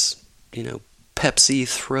this, Pepsi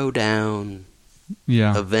throwdown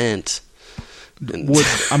event.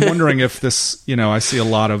 I'm wondering if this, I see a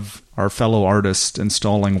lot of our fellow artists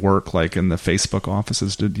installing work like in the Facebook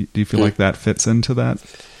offices. Do you feel like that fits into that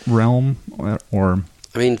realm? Or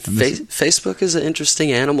I mean, Facebook is an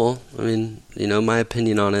interesting animal. I mean, my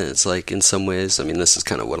opinion on it, it's like in some ways, I mean, this is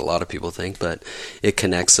kind of what a lot of people think, but it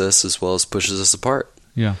connects us as well as pushes us apart.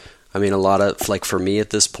 Yeah. I mean, a lot of, like for me at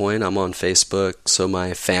this point, I'm on Facebook so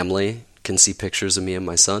my family can see pictures of me and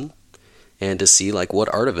my son. And to see like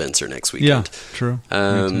what art events are next weekend. Yeah, true.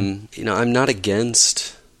 I'm not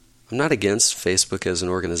against Facebook as an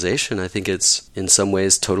organization. I think it's in some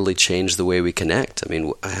ways totally changed the way we connect. I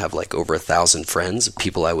mean, I have like over 1,000 friends,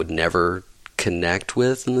 people I would never connect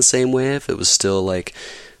with in the same way if it was still like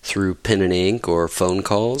through pen and ink or phone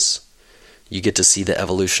calls. You get to see the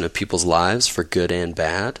evolution of people's lives for good and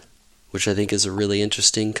bad, which I think is a really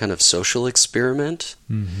interesting kind of social experiment.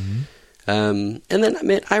 And then, I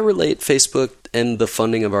mean, I relate Facebook and the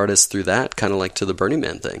funding of artists through that kind of like to the Burning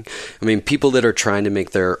Man thing. I mean, people that are trying to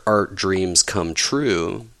make their art dreams come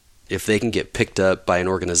true, if they can get picked up by an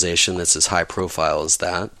organization that's as high profile as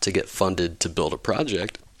that to get funded to build a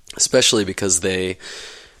project, especially because they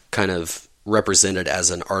kind of represented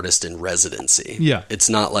as an artist in residency. Yeah. It's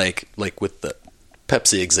not like with the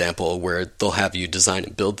Pepsi example where they'll have you design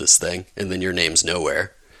and build this thing and then your name's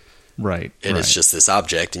nowhere. Right. And it's just this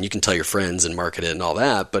object, and you can tell your friends and market it and all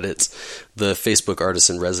that, but it's the Facebook Artist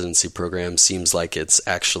in Residency program seems like it's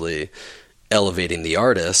actually elevating the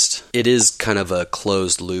artist. It is kind of a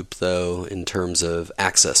closed loop, though, in terms of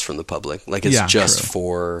access from the public. Like, it's just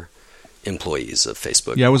for employees of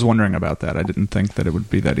Facebook. Yeah, I was wondering about that. I didn't think that it would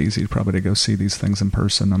be that easy probably to go see these things in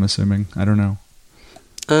person, I'm assuming. I don't know.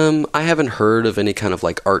 I haven't heard of any kind of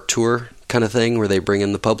like art tour kind of thing where they bring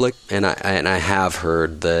in the public, and I have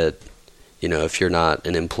heard that, you know, if you're not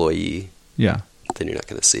an employee, then you're not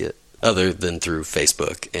going to see it, other than through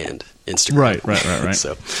Facebook and Instagram.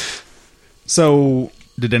 Right. So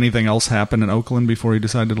did anything else happen in Oakland before you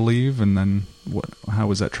decided to leave, and then how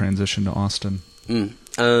was that transition to Austin?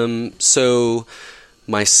 So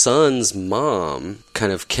my son's mom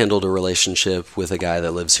kind of kindled a relationship with a guy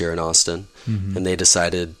that lives here in Austin, and they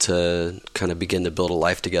decided to kind of begin to build a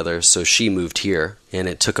life together. So she moved here, and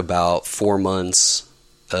it took about 4 months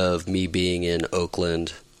of me being in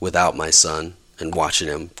Oakland without my son and watching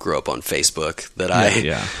him grow up on Facebook that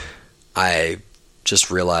I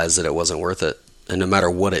just realized that it wasn't worth it. And no matter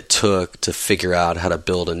what it took to figure out how to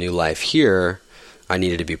build a new life here, I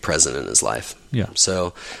needed to be present in his life. Yeah.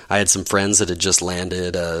 So I had some friends that had just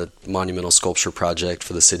landed a monumental sculpture project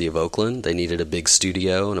for the city of Oakland. They needed a big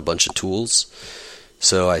studio and a bunch of tools.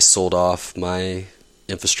 So I sold off my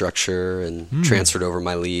infrastructure and transferred over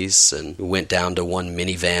my lease and went down to one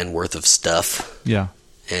minivan worth of stuff. Yeah.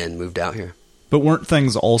 And moved out here. But weren't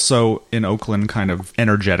things also in Oakland kind of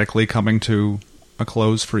energetically coming to a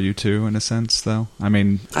close for you too, in a sense, though? I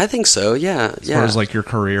mean, I think so. Yeah. As far as like your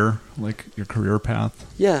career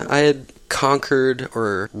path. Yeah, I had conquered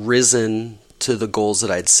or risen to the goals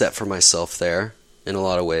that I'd set for myself there in a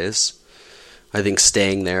lot of ways. I think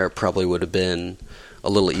staying there probably would have been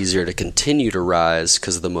a little easier to continue to rise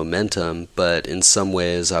because of the momentum, but in some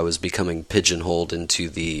ways I was becoming pigeonholed into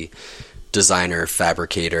the designer,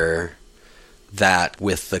 fabricator, that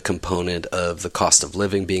with the component of the cost of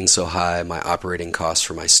living being so high, my operating costs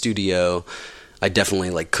for my studio, I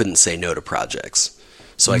definitely couldn't say no to projects.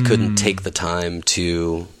 So I couldn't take the time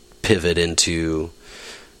to pivot into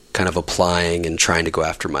kind of applying and trying to go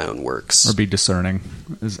after my own works. Or be discerning,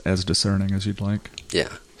 as discerning as you'd like. Yeah.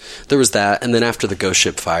 There was that. And then after the Ghost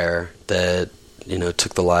Ship fire that,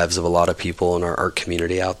 took the lives of a lot of people in our art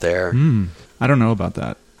community out there. I don't know about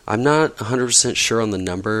that. I'm not 100% sure on the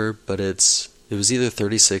number, but it was either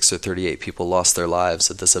 36 or 38 people lost their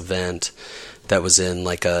lives at this event that was in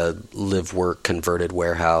a live-work converted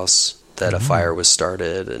warehouse that a fire was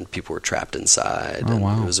started and people were trapped inside. Oh, and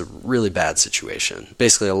wow. It was a really bad situation.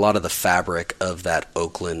 Basically, a lot of the fabric of that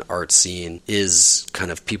Oakland art scene is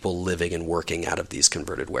kind of people living and working out of these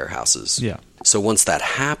converted warehouses. Yeah. So once that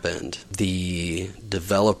happened, the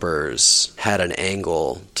developers had an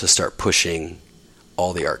angle to start pushing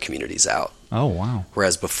all the art communities out. Oh, wow.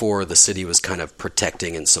 Whereas before, the city was kind of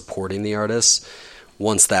protecting and supporting the artists.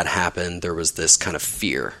 Once that happened, there was this kind of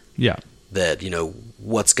fear. Yeah. That,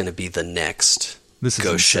 what's going to be the next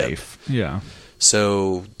Ghost Ship? Safe. Yeah.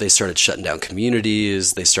 So they started shutting down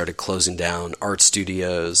communities. They started closing down art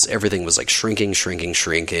studios. Everything was shrinking.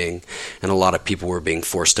 And a lot of people were being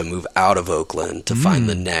forced to move out of Oakland to find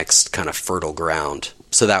the next kind of fertile ground.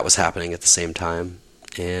 So that was happening at the same time.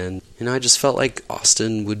 And, I just felt like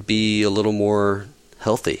Austin would be a little more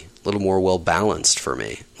healthy, a little more well-balanced for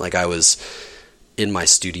me. I was in my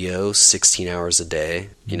studio 16 hours a day,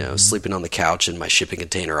 sleeping on the couch in my shipping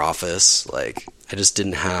container office. I just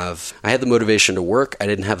didn't have... I had the motivation to work. I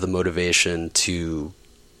didn't have the motivation to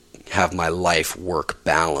have my life work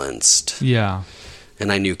balanced. Yeah.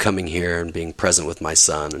 And I knew coming here and being present with my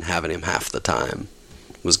son and having him half the time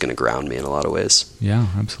was going to ground me in a lot of ways. Yeah,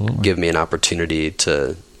 absolutely. Give me an opportunity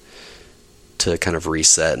to kind of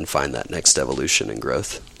reset and find that next evolution and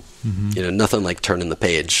growth. Nothing like turning the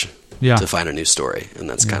page to find a new story. And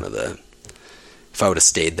that's kind of if I would have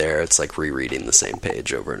stayed there, it's like rereading the same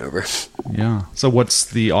page over and over. Yeah. So what's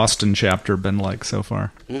the Austin chapter been like so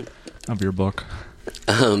far of your book?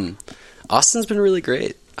 Austin's been really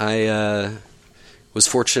great. I was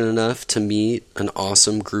fortunate enough to meet an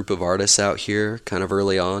awesome group of artists out here kind of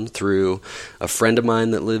early on through a friend of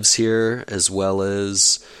mine that lives here, as well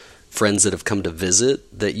as friends that have come to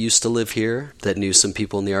visit that used to live here that knew some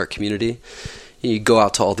people in the art community. You go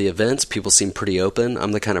out to all the events, people seem pretty open.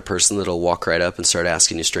 I'm the kind of person that'll walk right up and start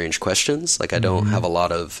asking you strange questions. I don't have a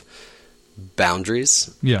lot of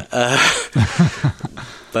boundaries. Yeah.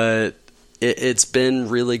 But it's been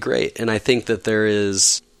really great. And I think that there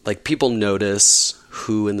is, people notice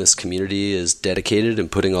who in this community is dedicated and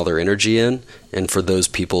putting all their energy in. And for those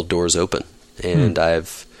people, doors open. And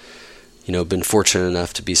I've been fortunate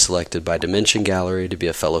enough to be selected by Dimension Gallery to be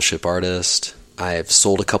a fellowship artist. I've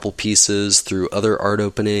sold a couple pieces through other art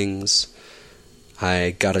openings.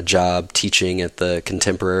 I got a job teaching at the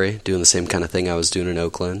Contemporary, doing the same kind of thing I was doing in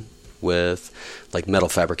Oakland with like metal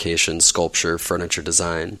fabrication, sculpture, furniture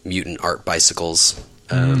design, mutant art bicycles.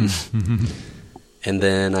 And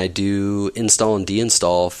then I do install and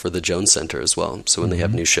deinstall for the Jones Center as well. So when they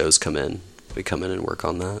have new shows come in, we come in and work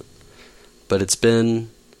on that. But it's been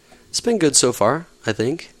good so far, I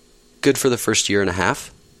think. Good for the first year and a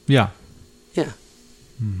half. Yeah. Yeah.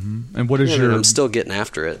 Mm-hmm. And what is your... I'm still getting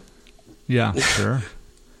after it. Yeah, sure.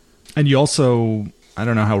 And you also, I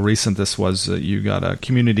don't know how recent this was, you got a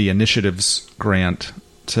community initiatives grant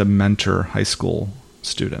to mentor high school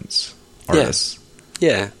students, artists.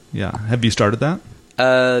 Yeah. Yeah. Have you started that?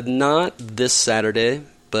 Not this Saturday,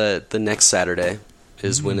 but the next Saturday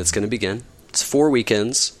is when it's going to begin. It's 4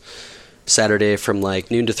 weekends. Saturday from like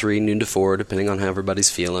noon to 3, noon to 4, depending on how everybody's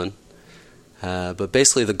feeling. But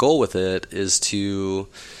basically the goal with it is to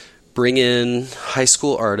bring in high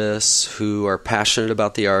school artists who are passionate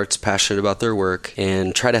about the arts, passionate about their work,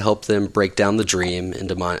 and try to help them break down the dream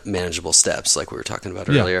into manageable steps like we were talking about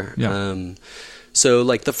earlier. Yeah. So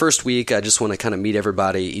like the first week, I just want to kind of meet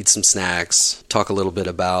everybody, eat some snacks, talk a little bit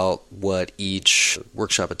about what each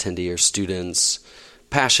workshop attendee or student's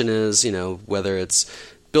passion is, whether it's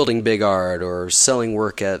building big art or selling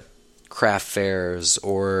work at craft fairs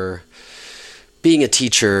or being a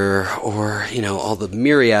teacher or, all the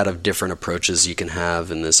myriad of different approaches you can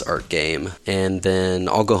have in this art game. And then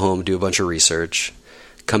I'll go home, do a bunch of research,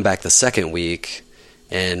 come back the second week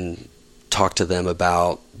and talk to them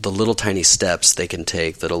about the little tiny steps they can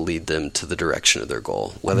take that'll lead them to the direction of their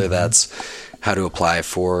goal, whether that's how to apply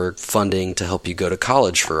for funding to help you go to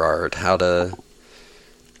college for art,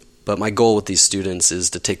 but my goal with these students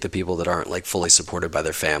is to take the people that aren't like fully supported by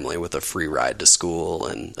their family with a free ride to school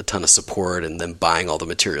and a ton of support and them buying all the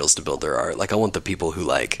materials to build their art. Like I want the people who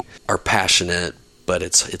like are passionate, but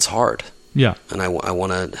it's hard. Yeah. And I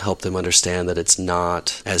want to help them understand that it's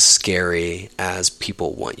not as scary as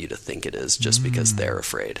people want you to think it is just because they're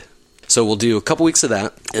afraid. So we'll do a couple weeks of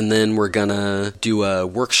that, and then we're going to do a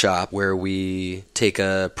workshop where we take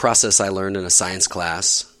a process I learned in a science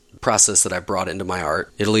class, process that I brought into my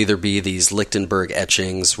art. It'll either be these Lichtenberg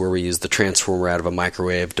etchings where we use the transformer out of a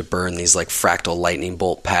microwave to burn these like fractal lightning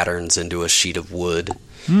bolt patterns into a sheet of wood.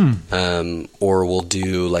 Or we'll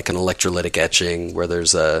do like an electrolytic etching where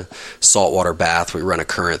there's a saltwater bath. We run a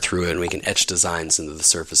current through it and we can etch designs into the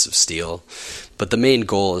surface of steel. But the main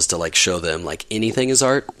goal is to like show them like anything is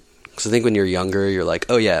art. Because I think when you're younger, you're like,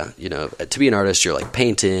 oh yeah, to be an artist, you're like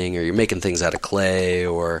painting or you're making things out of clay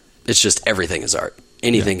or it's just everything is art.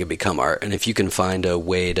 Anything can become art. And if you can find a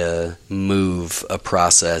way to move a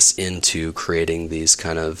process into creating these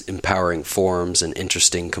kind of empowering forms and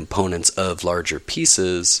interesting components of larger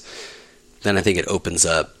pieces, then I think it opens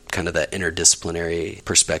up kind of that interdisciplinary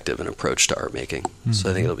perspective and approach to art making. So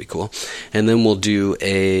I think it'll be cool. And then we'll do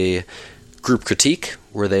a group critique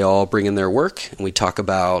where they all bring in their work and we talk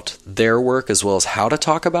about their work as well as how to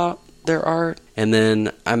talk about their art. And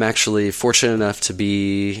then I'm actually fortunate enough to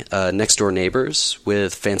be next door neighbors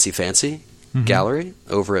with Fancy Gallery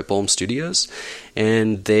over at Boehm Studios,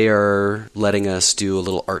 and they are letting us do a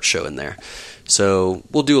little art show in there. So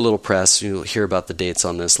we'll do a little press. You'll hear about the dates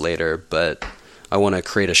on this later, but I want to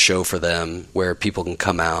create a show for them where people can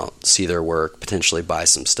come out, see their work, potentially buy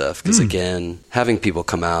some stuff. Because again, having people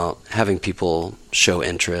come out, having people show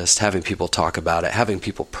interest, having people talk about it, having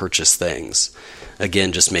people purchase things,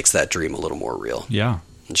 again, just makes that dream a little more real. Yeah.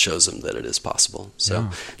 And shows them that it is possible. So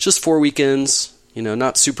just 4 weekends,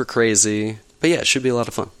 not super crazy, but yeah, it should be a lot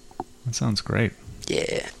of fun. That sounds great.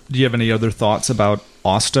 Yeah. Do you have any other thoughts about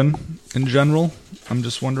Austin in general? I'm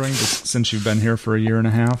just wondering, since you've been here for a year and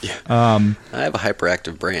a half. Yeah. I have a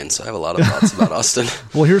hyperactive brain, so I have a lot of thoughts about Austin.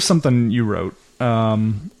 Well, here's something you wrote.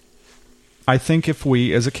 I think if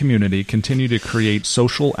we, as a community, continue to create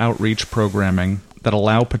social outreach programming that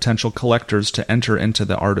allow potential collectors to enter into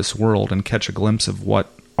the artist's world and catch a glimpse of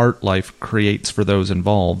what art life creates for those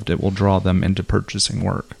involved, it will draw them into purchasing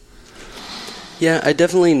work. Yeah, I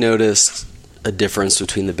definitely noticed a difference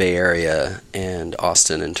between the Bay Area and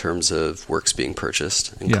Austin in terms of works being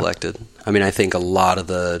purchased and collected. I mean, I think a lot of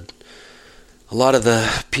the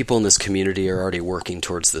people in this community are already working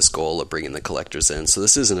towards this goal of bringing the collectors in. So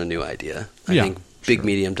this isn't a new idea. I think Big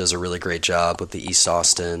Medium does a really great job with the East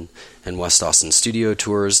Austin and West Austin studio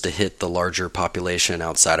tours to hit the larger population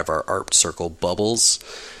outside of our art circle bubbles.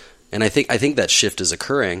 And I think that shift is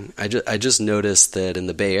occurring. I just noticed that in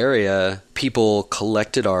the Bay Area, people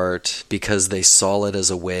collected art because they saw it as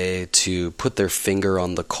a way to put their finger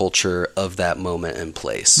on the culture of that moment and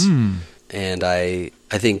place. And I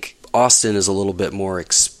think Austin is a little bit more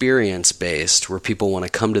experience-based, where people want to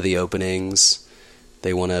come to the openings,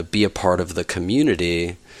 they want to be a part of the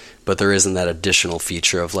community, but there isn't that additional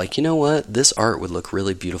feature of like, you know what, this art would look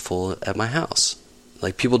really beautiful at my house.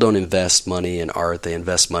 Like, people don't invest money in art, they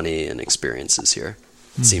invest money in experiences here,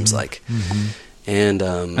 it seems like. And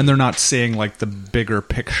they're not seeing like the bigger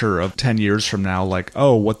picture of 10 years from now, like,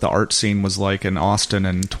 oh, what the art scene was like in Austin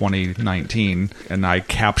in 2019, and I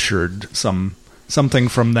captured something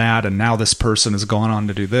from that, and now this person has gone on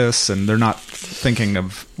to do this, and they're not thinking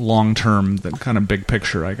of long-term, the kind of big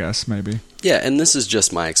picture, I guess, maybe. Yeah, and this is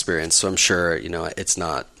just my experience, so I'm sure, it's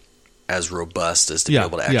not as robust as to be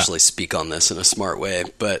able to actually speak on this in a smart way.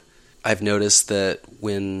 But I've noticed that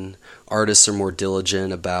when artists are more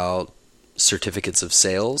diligent about certificates of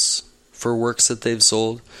sales for works that they've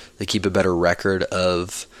sold, they keep a better record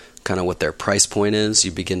of kind of what their price point is.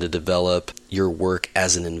 You begin to develop your work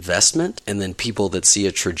as an investment, and then people that see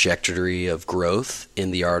a trajectory of growth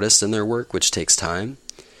in the artist and their work, which takes time,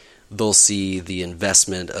 they'll see the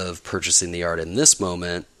investment of purchasing the art in this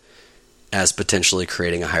moment as potentially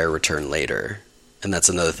creating a higher return later. And that's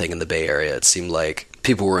another thing in the Bay Area. It seemed like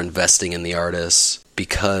people were investing in the artists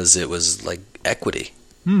because it was like equity.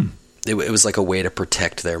 It was like a way to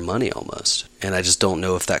protect their money almost. And I just don't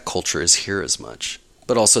know if that culture is here as much.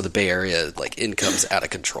 But also the Bay Area, like, income's out of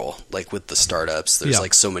control. Like with the startups, there's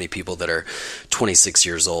like so many people that are 26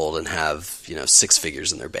 years old and have, 6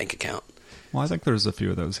 figures in their bank account. Well, I think there's a few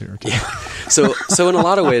of those here too. Yeah. So in a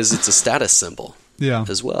lot of ways, it's a status symbol. Yeah.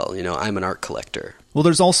 As well. I'm an art collector. Well,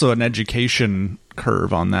 there's also an education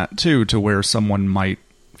curve on that too, to where someone might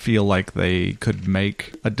feel like they could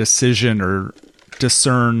make a decision or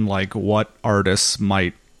discern like what artists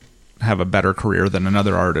might have a better career than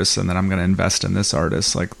another artist, and then I'm going to invest in this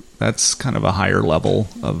artist. Like, that's kind of a higher level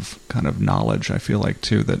of kind of knowledge, I feel like,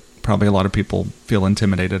 too, that probably a lot of people feel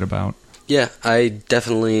intimidated about. Yeah, I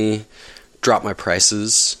definitely dropped my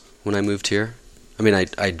prices when I moved here. I mean,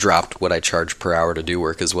 I dropped what I charge per hour to do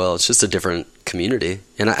work as well. It's just a different community.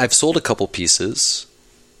 And I've sold a couple pieces,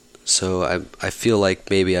 so I feel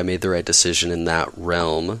like maybe I made the right decision in that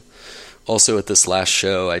realm. Also, at this last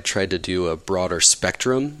show, I tried to do a broader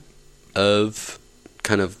spectrum of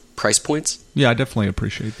kind of price points. Yeah, I definitely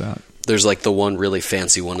appreciate that. There's like the one really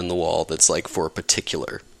fancy one in the wall that's like for a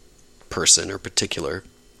particular person or particular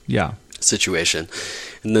situation.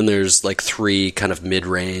 And then there's like 3 kind of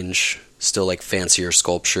mid-range, still like fancier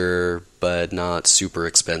sculpture, but not super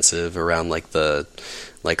expensive, around like the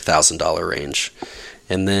 $1,000 range.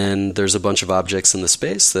 And then there's a bunch of objects in the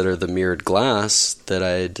space that are the mirrored glass that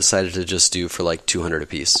I decided to just do for like $200 a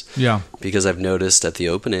piece. Yeah. Because I've noticed at the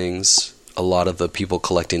openings, a lot of the people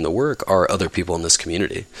collecting the work are other people in this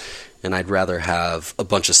community. And I'd rather have a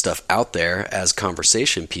bunch of stuff out there as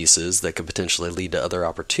conversation pieces that could potentially lead to other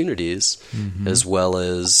opportunities, as well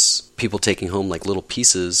as people taking home like little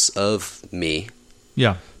pieces of me.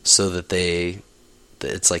 Yeah. So that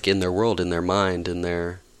it's like in their world, in their mind,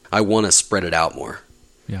 I want to spread it out more.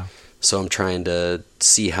 Yeah. So I'm trying to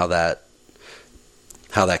see how that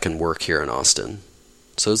can work here in Austin.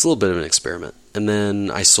 So it's a little bit of an experiment. And then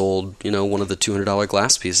I sold, one of the $200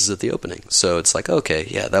 glass pieces at the opening. So it's like, okay,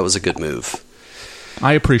 yeah, that was a good move.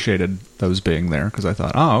 I appreciated those being there because I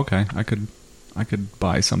thought, oh, okay, I could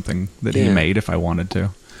buy something that he made if I wanted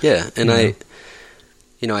to. Yeah, and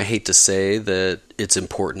I hate to say that it's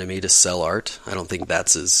important to me to sell art. I don't think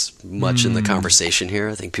that's as much in the conversation here.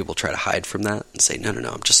 I think people try to hide from that and say, no,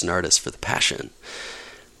 I'm just an artist for the passion.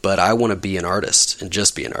 But I want to be an artist and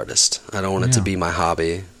just be an artist. I don't want it to be my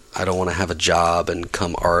hobby. I don't want to have a job and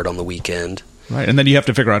come art on the weekend. Right, and then you have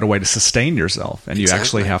to figure out a way to sustain yourself, and you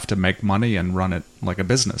actually have to make money and run it like a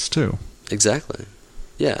business, too. Exactly.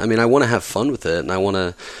 Yeah, I mean, I want to have fun with it, and I want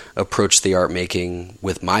to approach the art making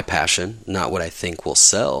with my passion, not what I think will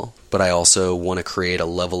sell, but I also want to create a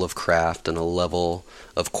level of craft and a level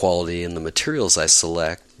of quality in the materials I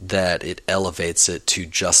select that it elevates it to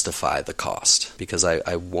justify the cost. Because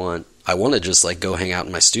I want to just like go hang out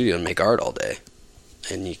in my studio and make art all day.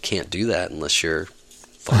 And you can't do that unless you're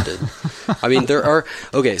funded. I mean,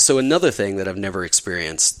 so another thing that I've never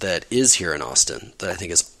experienced that is here in Austin that I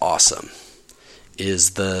think is awesome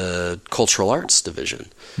is the cultural arts division.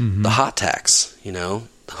 The hot tax, the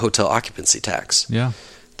hotel occupancy tax. Yeah.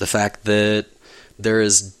 The fact that there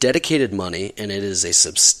is dedicated money, and it is a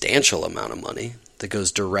substantial amount of money that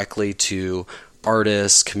goes directly to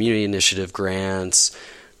artists, community initiative grants,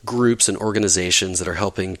 groups and organizations that are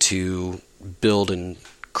helping to build and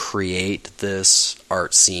create this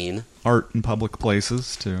art scene. Art in public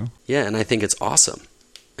places too. Yeah, and I think it's awesome.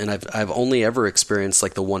 And I've only ever experienced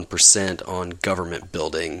like the 1% on government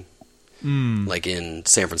building. Like in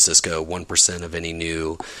San Francisco, 1% of any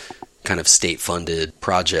new kind of state-funded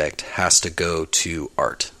project has to go to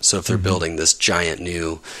art. So if they're building this giant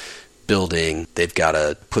new building, they've got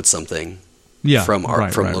to put something from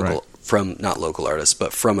art, from not local artists,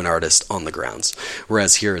 but from an artist on the grounds.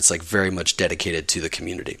 Whereas here, it's like very much dedicated to the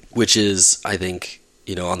community, which is, I think,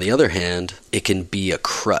 on the other hand, it can be a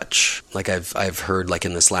crutch. Like I've heard, like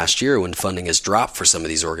in this last year, when funding has dropped for some of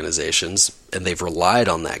these organizations, and they've relied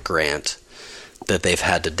on that grant, that they've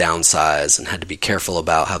had to downsize and had to be careful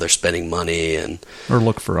about how they're spending money or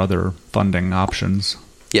look for other funding options.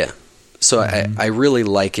 Yeah. So I really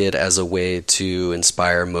like it as a way to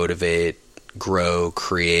inspire, motivate, grow,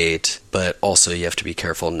 create, but also you have to be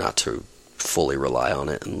careful not to fully rely on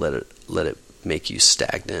it and let it make you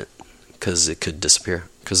stagnant, because it could disappear.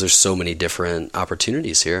 Because there's so many different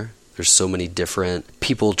opportunities here. There's so many different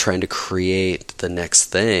people trying to create the next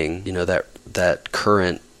thing. That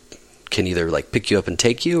current can either like pick you up and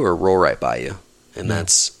take you or roll right by you. And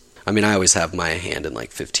that's, I mean, I always have my hand in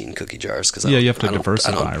like 15 cookie jars because you have to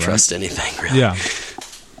diversify. I don't trust anything really. Yeah.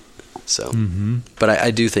 So, but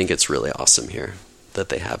I do think it's really awesome here that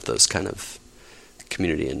they have those kind of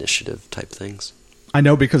community initiative type things. I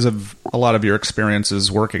know because of a lot of your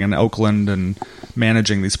experiences working in Oakland and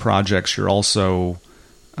managing these projects, you're also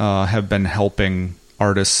have been helping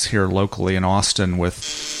artists here locally in Austin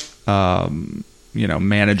with,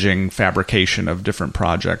 managing fabrication of different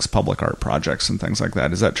projects, public art projects and things like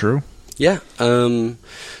that. Is that true? Yeah.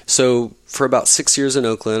 So for about 6 years in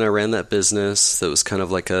Oakland, I ran that business that was kind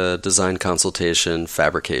of like a design consultation,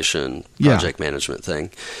 fabrication, project management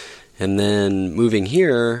thing. And then moving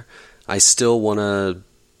here, I still want to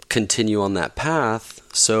continue on that path.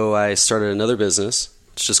 So I started another business.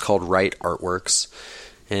 It's just called Wright Artworks.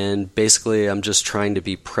 And basically, I'm just trying to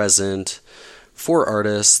be present for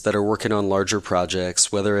artists that are working on larger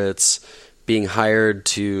projects, whether it's being hired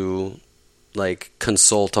to like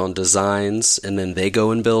consult on designs and then they go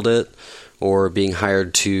and build it, or being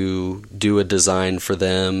hired to do a design for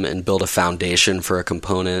them and build a foundation for a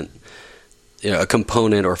component, a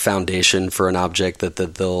component or foundation for an object that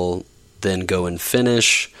they'll then go and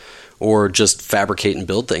finish, or just fabricate and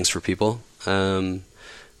build things for people.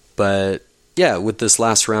 But yeah, with this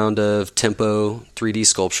last round of Tempo 3D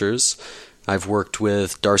sculptures, I've worked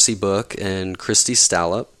with Darcy Book and Christy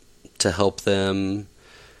Stallup to help them.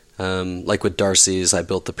 Like with Darcy's, I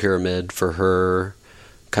built the pyramid for her,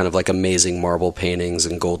 kind of like amazing marble paintings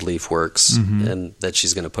and gold leaf works, and that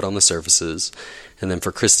she's going to put on the surfaces. And then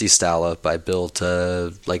for Christy Stallup, I built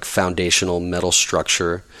a like foundational metal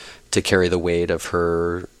structure to carry the weight of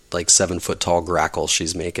her like 7-foot tall grackle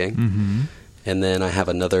she's making. And then I have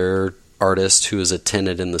another artist who is a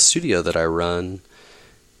tenant in the studio that I run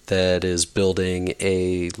that is building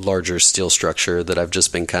a larger steel structure that I've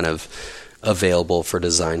just been kind of available for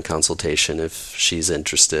design consultation if she's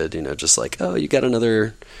interested, just like, oh, you got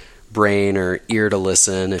another brain or ear to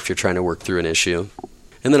listen if you're trying to work through an issue.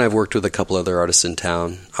 And then I've worked with a couple other artists in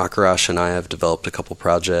town. Akarash and I have developed a couple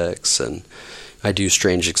projects, and I do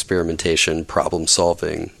strange experimentation, problem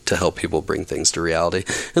solving to help people bring things to reality.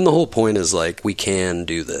 And the whole point is like, we can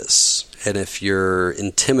do this. And if you're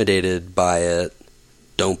intimidated by it,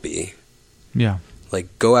 don't be. Yeah.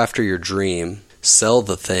 Like, go after your dream, sell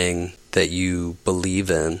the thing that you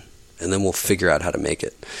believe in, and then we'll figure out how to make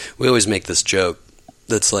it. We always make this joke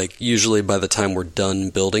that's like, usually by the time we're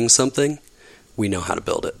done building something, we know how to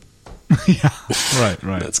build it. Yeah, right.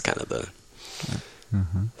 That's kind of the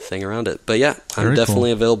thing around it. But yeah, I'm Very definitely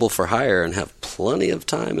cool. available for hire and have plenty of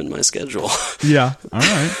time in my schedule. Yeah, all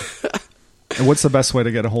right. And what's the best way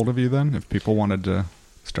to get a hold of you then, if people wanted to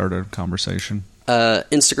start a conversation?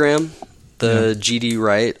 Instagram, the GD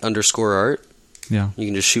Wright _art. Yeah. You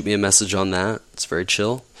can just shoot me a message on that. It's very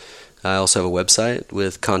chill. I also have a website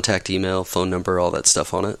with contact email, phone number, all that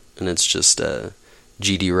stuff on it. And it's just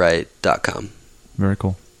gdwright.com. Very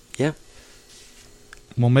cool. Yeah.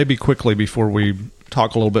 Well, maybe quickly before we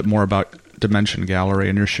talk a little bit more about Dimension Gallery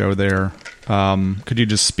and your show there, could you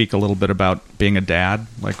just speak a little bit about being a dad,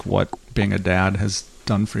 like what being a dad has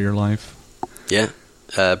done for your life? Yeah.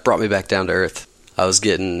 Brought me back down to earth. I was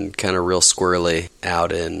getting kind of real squirrely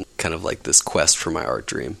out in kind of like this quest for my art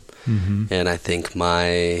dream. And I think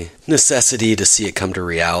my necessity to see it come to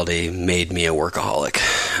reality made me a workaholic.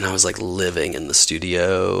 And I was like living in the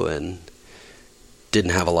studio and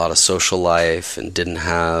didn't have a lot of social life and didn't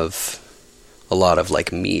have a lot of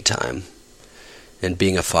like me time. and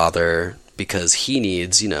being a father, because he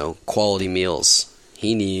needs, quality meals.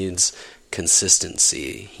 He needs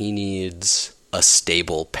consistency. He needs a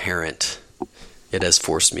stable parent. It has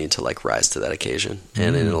forced me to rise to that occasion,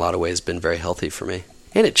 and in a lot of ways been very healthy for me.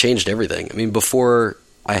 And it changed everything. I mean, before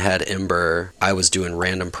I had Ember, I was doing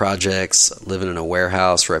random projects, living in a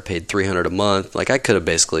warehouse where I paid $300 a month. I could have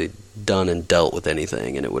basically done and dealt with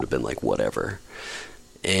anything, and it would have been whatever.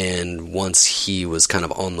 And once he was kind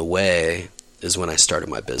of on the way is when I started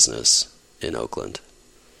my business in Oakland.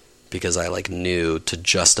 Because I knew to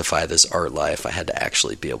justify this art life, I had to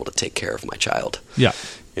actually be able to take care of my child. Yeah.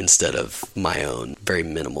 Instead of my own very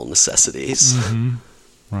minimal necessities. Mm-hmm.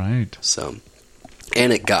 Right. So,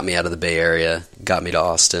 and it got me out of the Bay Area, got me to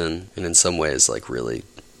Austin, and in some ways, really,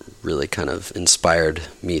 really kind of inspired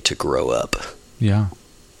me to grow up. Yeah.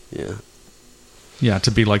 Yeah. Yeah,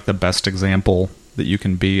 to be the best example that you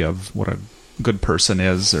can be of what a good person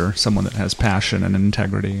is, or someone that has passion and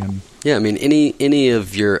integrity. And yeah, I mean, any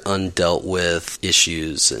of your undealt with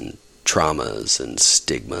issues and traumas and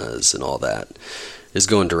stigmas and all that is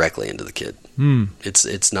going directly into the kid.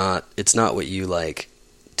 It's not what you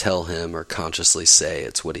tell him or consciously say.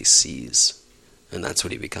 It's what he sees, and that's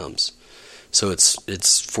what he becomes. So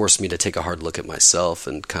it's forced me to take a hard look at myself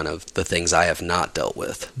and kind of the things I have not dealt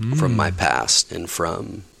with from my past, and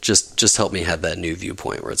from just help me have that new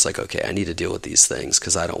viewpoint where it's okay, I need to deal with these things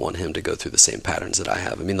because I don't want him to go through the same patterns that I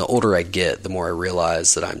have. I mean, the older I get, the more I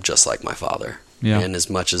realize that I'm just like my father. Yeah. And as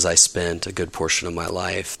much as I spent a good portion of my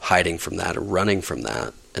life hiding from that or running from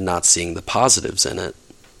that and not seeing the positives in it,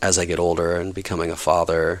 as I get older and becoming a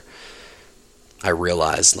father, I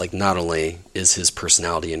realize not only is his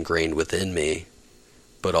personality ingrained within me,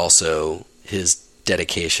 but also his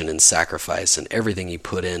dedication and sacrifice and everything he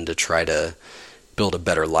put in to try to build a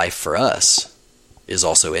better life for us is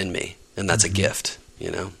also in me. And that's a gift,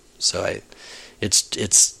 So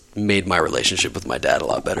it's made my relationship with my dad a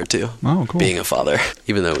lot better too. Oh, cool. Being a father,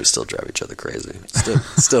 even though we still drive each other crazy.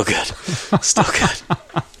 Still good. Still good.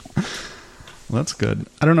 Well, that's good.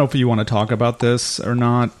 I don't know if you want to talk about this or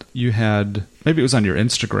not. You had, maybe it was on your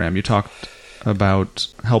Instagram, you talked about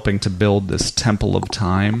helping to build this temple of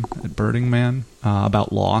time at Burning Man,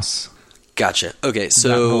 about loss. Gotcha. Okay, so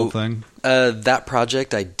that whole thing. That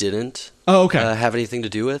project I didn't have anything to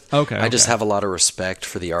do with. Okay. I just have a lot of respect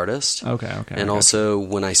for the artist. Okay. And also,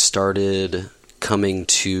 when I started coming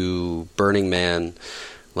to Burning Man,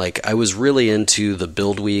 I was really into the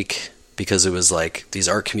Build Week, because it was these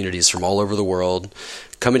art communities from all over the world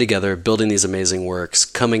coming together, building these amazing works,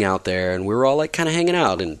 coming out there, and we were all kind of hanging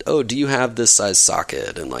out, and do you have this size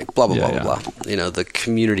socket, and blah blah blah blah blah. The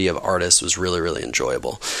community of artists was really, really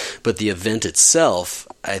enjoyable. But the event itself,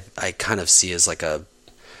 I kind of see as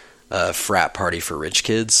a frat party for rich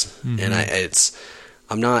kids. And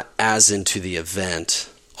I'm not as into the event,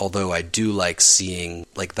 although I do like seeing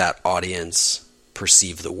that audience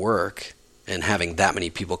perceive the work. And having that many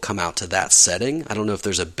people come out to that setting, I don't know if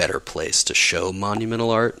there's a better place to show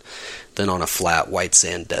monumental art than on a flat white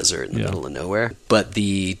sand desert in the middle of nowhere. But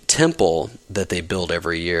the temple that they build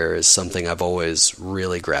every year is something I've always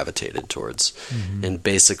really gravitated towards. And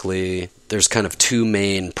basically, there's kind of two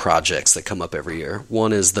main projects that come up every year.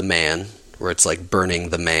 One is the man, where it's burning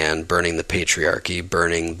the man, burning the patriarchy,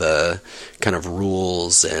 burning the kind of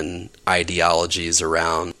rules and ideologies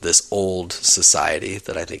around this old society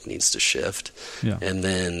that I think needs to shift. Yeah. And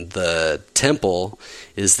then the temple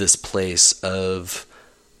is this place of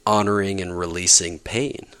honoring and releasing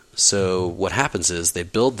pain. So what happens is they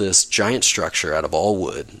build this giant structure out of all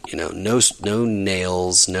wood, no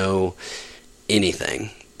nails, no anything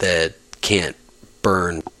that can't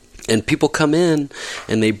burn. And people come in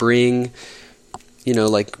and they bring,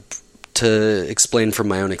 to explain from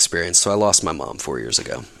my own experience. So I lost my mom 4 years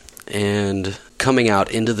ago. And coming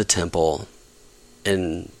out into the temple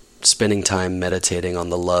and spending time meditating on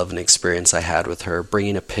the love and experience I had with her,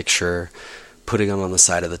 bringing a picture, putting it on the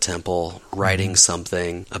side of the temple, writing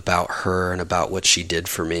something about her and about what she did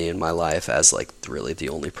for me in my life as really the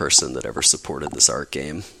only person that ever supported this art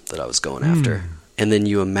game that I was going after. And then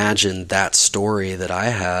you imagine that story that I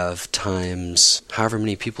have times however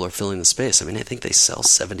many people are filling the space. I mean, I think they sell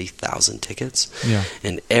 70,000 tickets. Yeah.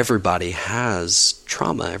 And everybody has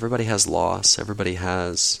trauma. Everybody has loss. Everybody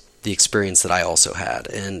has the experience that I also had.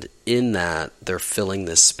 And in that, they're filling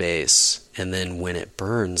this space. And then when it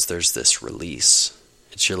burns, there's this release.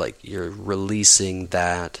 It's you're releasing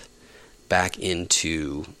that back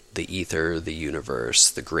into the ether, the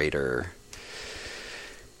universe, the greater.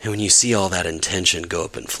 And when you see all that intention go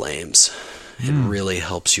up in flames, it really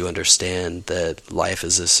helps you understand that life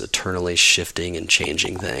is this eternally shifting and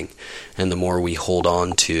changing thing. And the more we hold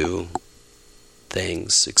on to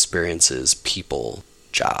things, experiences, people,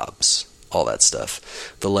 jobs, all that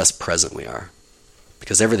stuff, the less present we are.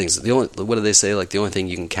 Because everything's what do they say? Like, the only thing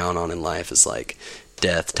you can count on in life is like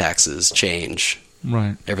death, taxes, change.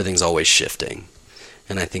 Right. Everything's always shifting.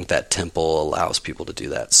 And I think that temple allows people to do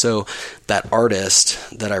that. So that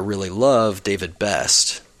artist that I really love, David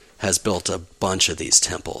Best, has built a bunch of these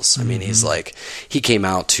temples. I mean, he came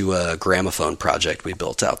out to a gramophone project we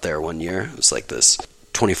built out there one year. It was like this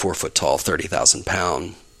 24-foot tall, 30,000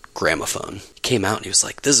 pound gramophone. He came out and he was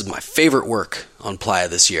like, "This is my favorite work on Playa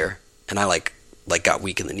this year." And I like got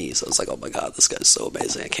weak in the knees. I was like, "Oh my God, this guy's so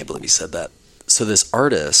amazing. I can't believe he said that." So this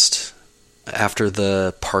artist, after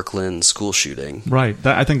the Parkland school shooting. Right.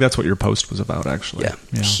 I think that's what your post was about, actually.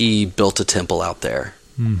 Yeah. He built a temple out there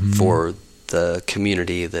for the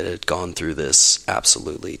community that had gone through this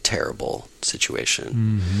absolutely terrible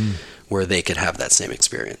situation where they could have that same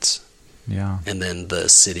experience. Yeah. And then the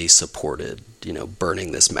city supported,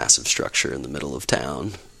 burning this massive structure in the middle of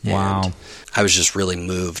town. Wow. And I was just really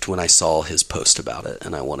moved when I saw his post about it,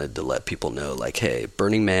 and I wanted to let people know, like, hey,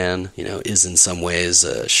 Burning Man, is in some ways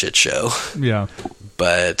a shit show. Yeah.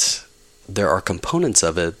 But there are components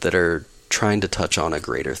of it that are trying to touch on a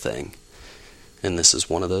greater thing. And this is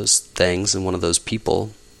one of those things and one of those people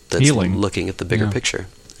that's healing, looking at the bigger picture.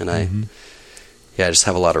 And I just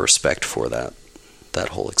have a lot of respect for that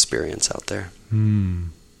whole experience out there.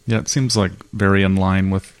 Yeah, it seems like very in line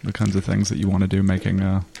with the kinds of things that you want to do,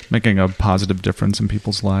 making a positive difference in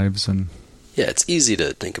people's lives. And yeah, it's easy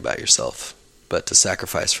to think about yourself, but to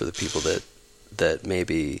sacrifice for the people that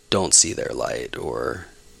maybe don't see their light or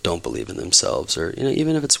don't believe in themselves, or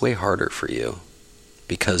even if it's way harder for you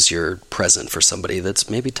because you're present for somebody that's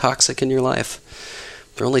maybe toxic in your life.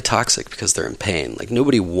 They're only toxic because they're in pain. Like,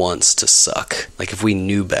 nobody wants to suck. Like, if we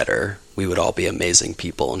knew better, we would all be amazing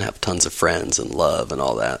people and have tons of friends and love and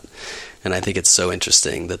all that. And I think it's so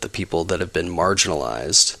interesting that the people that have been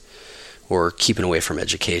marginalized or keeping away from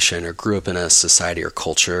education or grew up in a society or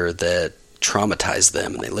culture that traumatized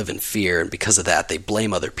them and they live in fear, and because of that they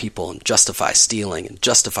blame other people and justify stealing and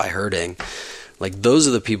justify hurting. Like, those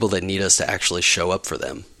are the people that need us to actually show up for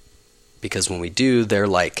them. Because when we do, their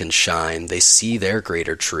light can shine, they see their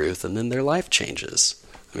greater truth, and then their life changes.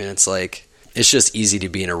 I mean, it's just easy to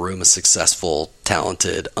be in a room of successful,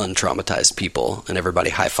 talented, untraumatized people, and everybody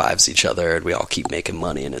high-fives each other, and we all keep making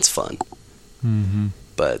money, and it's fun.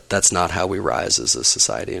 But that's not how we rise as a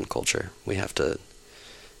society and culture. We have to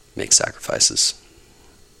make sacrifices.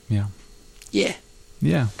 Yeah. Yeah.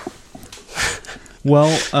 Yeah.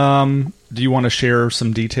 Well, do you want to share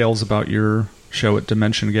some details about your show at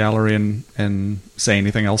Dimension Gallery and say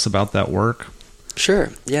anything else about that work? Sure,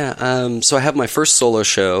 yeah. So I have my first solo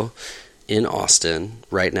show in Austin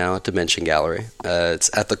right now at Dimension Gallery. It's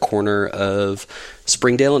at the corner of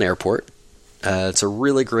Springdale and Airport. It's a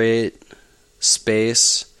really great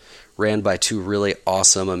space ran by two really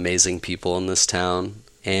awesome, amazing people in this town.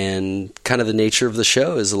 And kind of the nature of the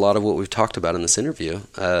show is a lot of what we've talked about in this interview.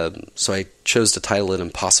 So I chose to title it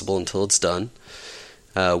Impossible Until It's Done.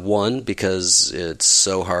 One, because it's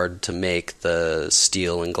so hard to make the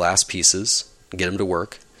steel and glass pieces and get them to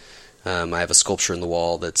work. I have a sculpture in the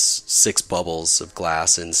wall that's 6 bubbles of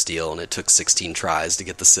glass and steel, and it took 16 tries to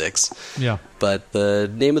get the 6. Yeah. But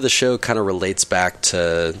the name of the show kind of relates back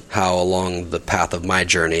to how along the path of my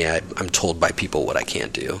journey, I'm told by people what I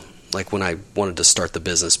can't do. Like, when I wanted to start the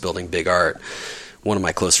business building big art, one of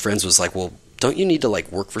my close friends was like, well, don't you need to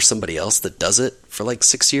work for somebody else that does it for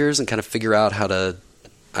 6 years and kind of figure out how to...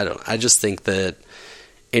 I just think that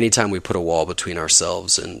anytime we put a wall between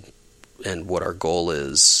ourselves and what our goal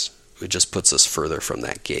is, it just puts us further from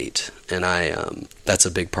that gate. And that's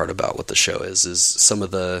a big part about what the show is some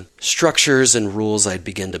of the structures and rules I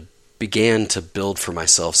began to build for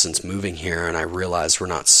myself since moving here, and I realized were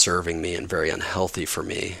not serving me and very unhealthy for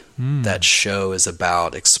me. That show is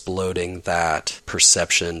about exploding that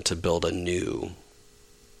perception to build a new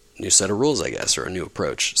set of rules, I guess, or a new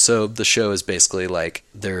approach. So the show is basically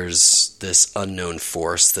there's this unknown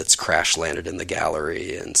force that's crash landed in the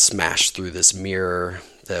gallery and smashed through this mirror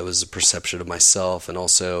that was a perception of myself, and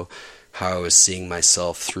also how I was seeing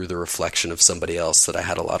myself through the reflection of somebody else that I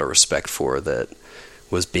had a lot of respect for that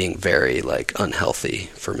was being very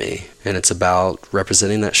unhealthy for me. And it's about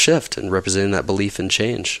representing that shift and representing that belief in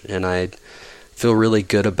change. And I feel really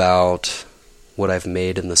good about what I've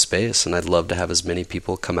made in the space, and I'd love to have as many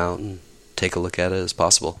people come out and take a look at it as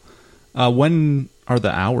possible. When are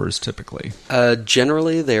the hours typically?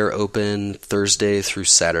 Generally, they're open Thursday through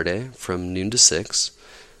Saturday from noon to 6.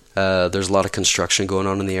 There's a lot of construction going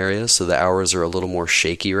on in the area, so the hours are a little more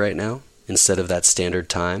shaky right now instead of that standard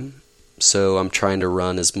time. so I'm trying to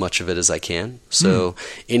run as much of it as I can. So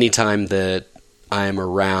anytime that I'm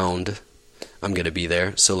around, I'm going to be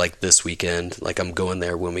there. So like this weekend, like I'm going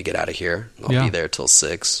there when we get out of here. I'll be there till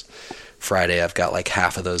 6. Friday, I've got like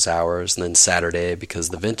half of those hours. And then Saturday, because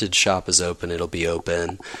the vintage shop is open, it'll be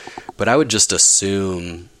open. But I would just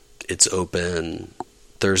assume it's open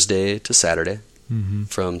Thursday to Saturday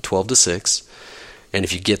from 12 to 6. And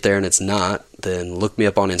if you get there and it's not, then look me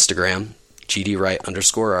up on Instagram,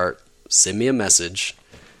 GDWright_art. Send me a message,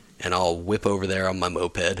 and I'll whip over there on my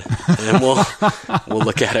moped, and we'll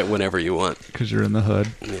look at it whenever you want. Because you're in the hood.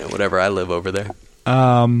 Yeah, whatever. I live over there.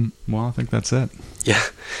 Well, I think that's it. Yeah.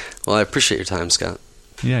 Well, I appreciate your time, Scott.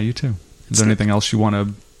 Yeah, you too. Is there anything else you want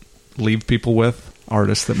to leave people with?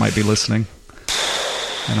 Artists that might be listening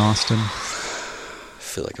in Austin? I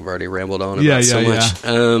feel like I've already rambled on about so much.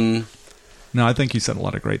 No, I think you said a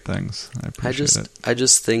lot of great things. I appreciate it. I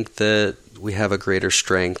just think that we have a greater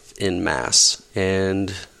strength in mass,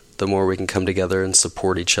 and the more we can come together and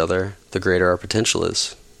support each other, the greater our potential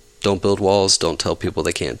is. Don't build walls. Don't tell people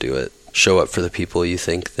they can't do it. Show up for the people you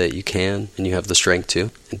think that you can and you have the strength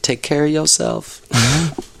to, and take care of yourself. Yeah,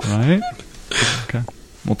 right? Okay.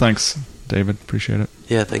 Well, thanks, David. Appreciate it.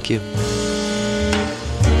 Yeah, thank you.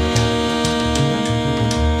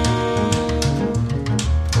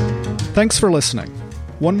 Thanks for listening.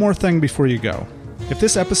 One more thing before you go. If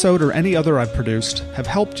this episode or any other I've produced have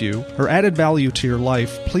helped you or added value to your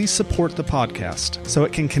life, please support the podcast so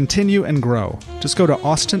it can continue and grow. Just go to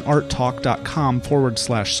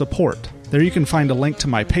austinarttalk.com/support. There you can find a link to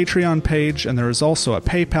my Patreon page, and there is also a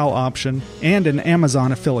PayPal option and an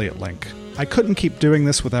Amazon affiliate link. I couldn't keep doing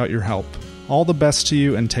this without your help. All the best to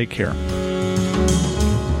you, and take care.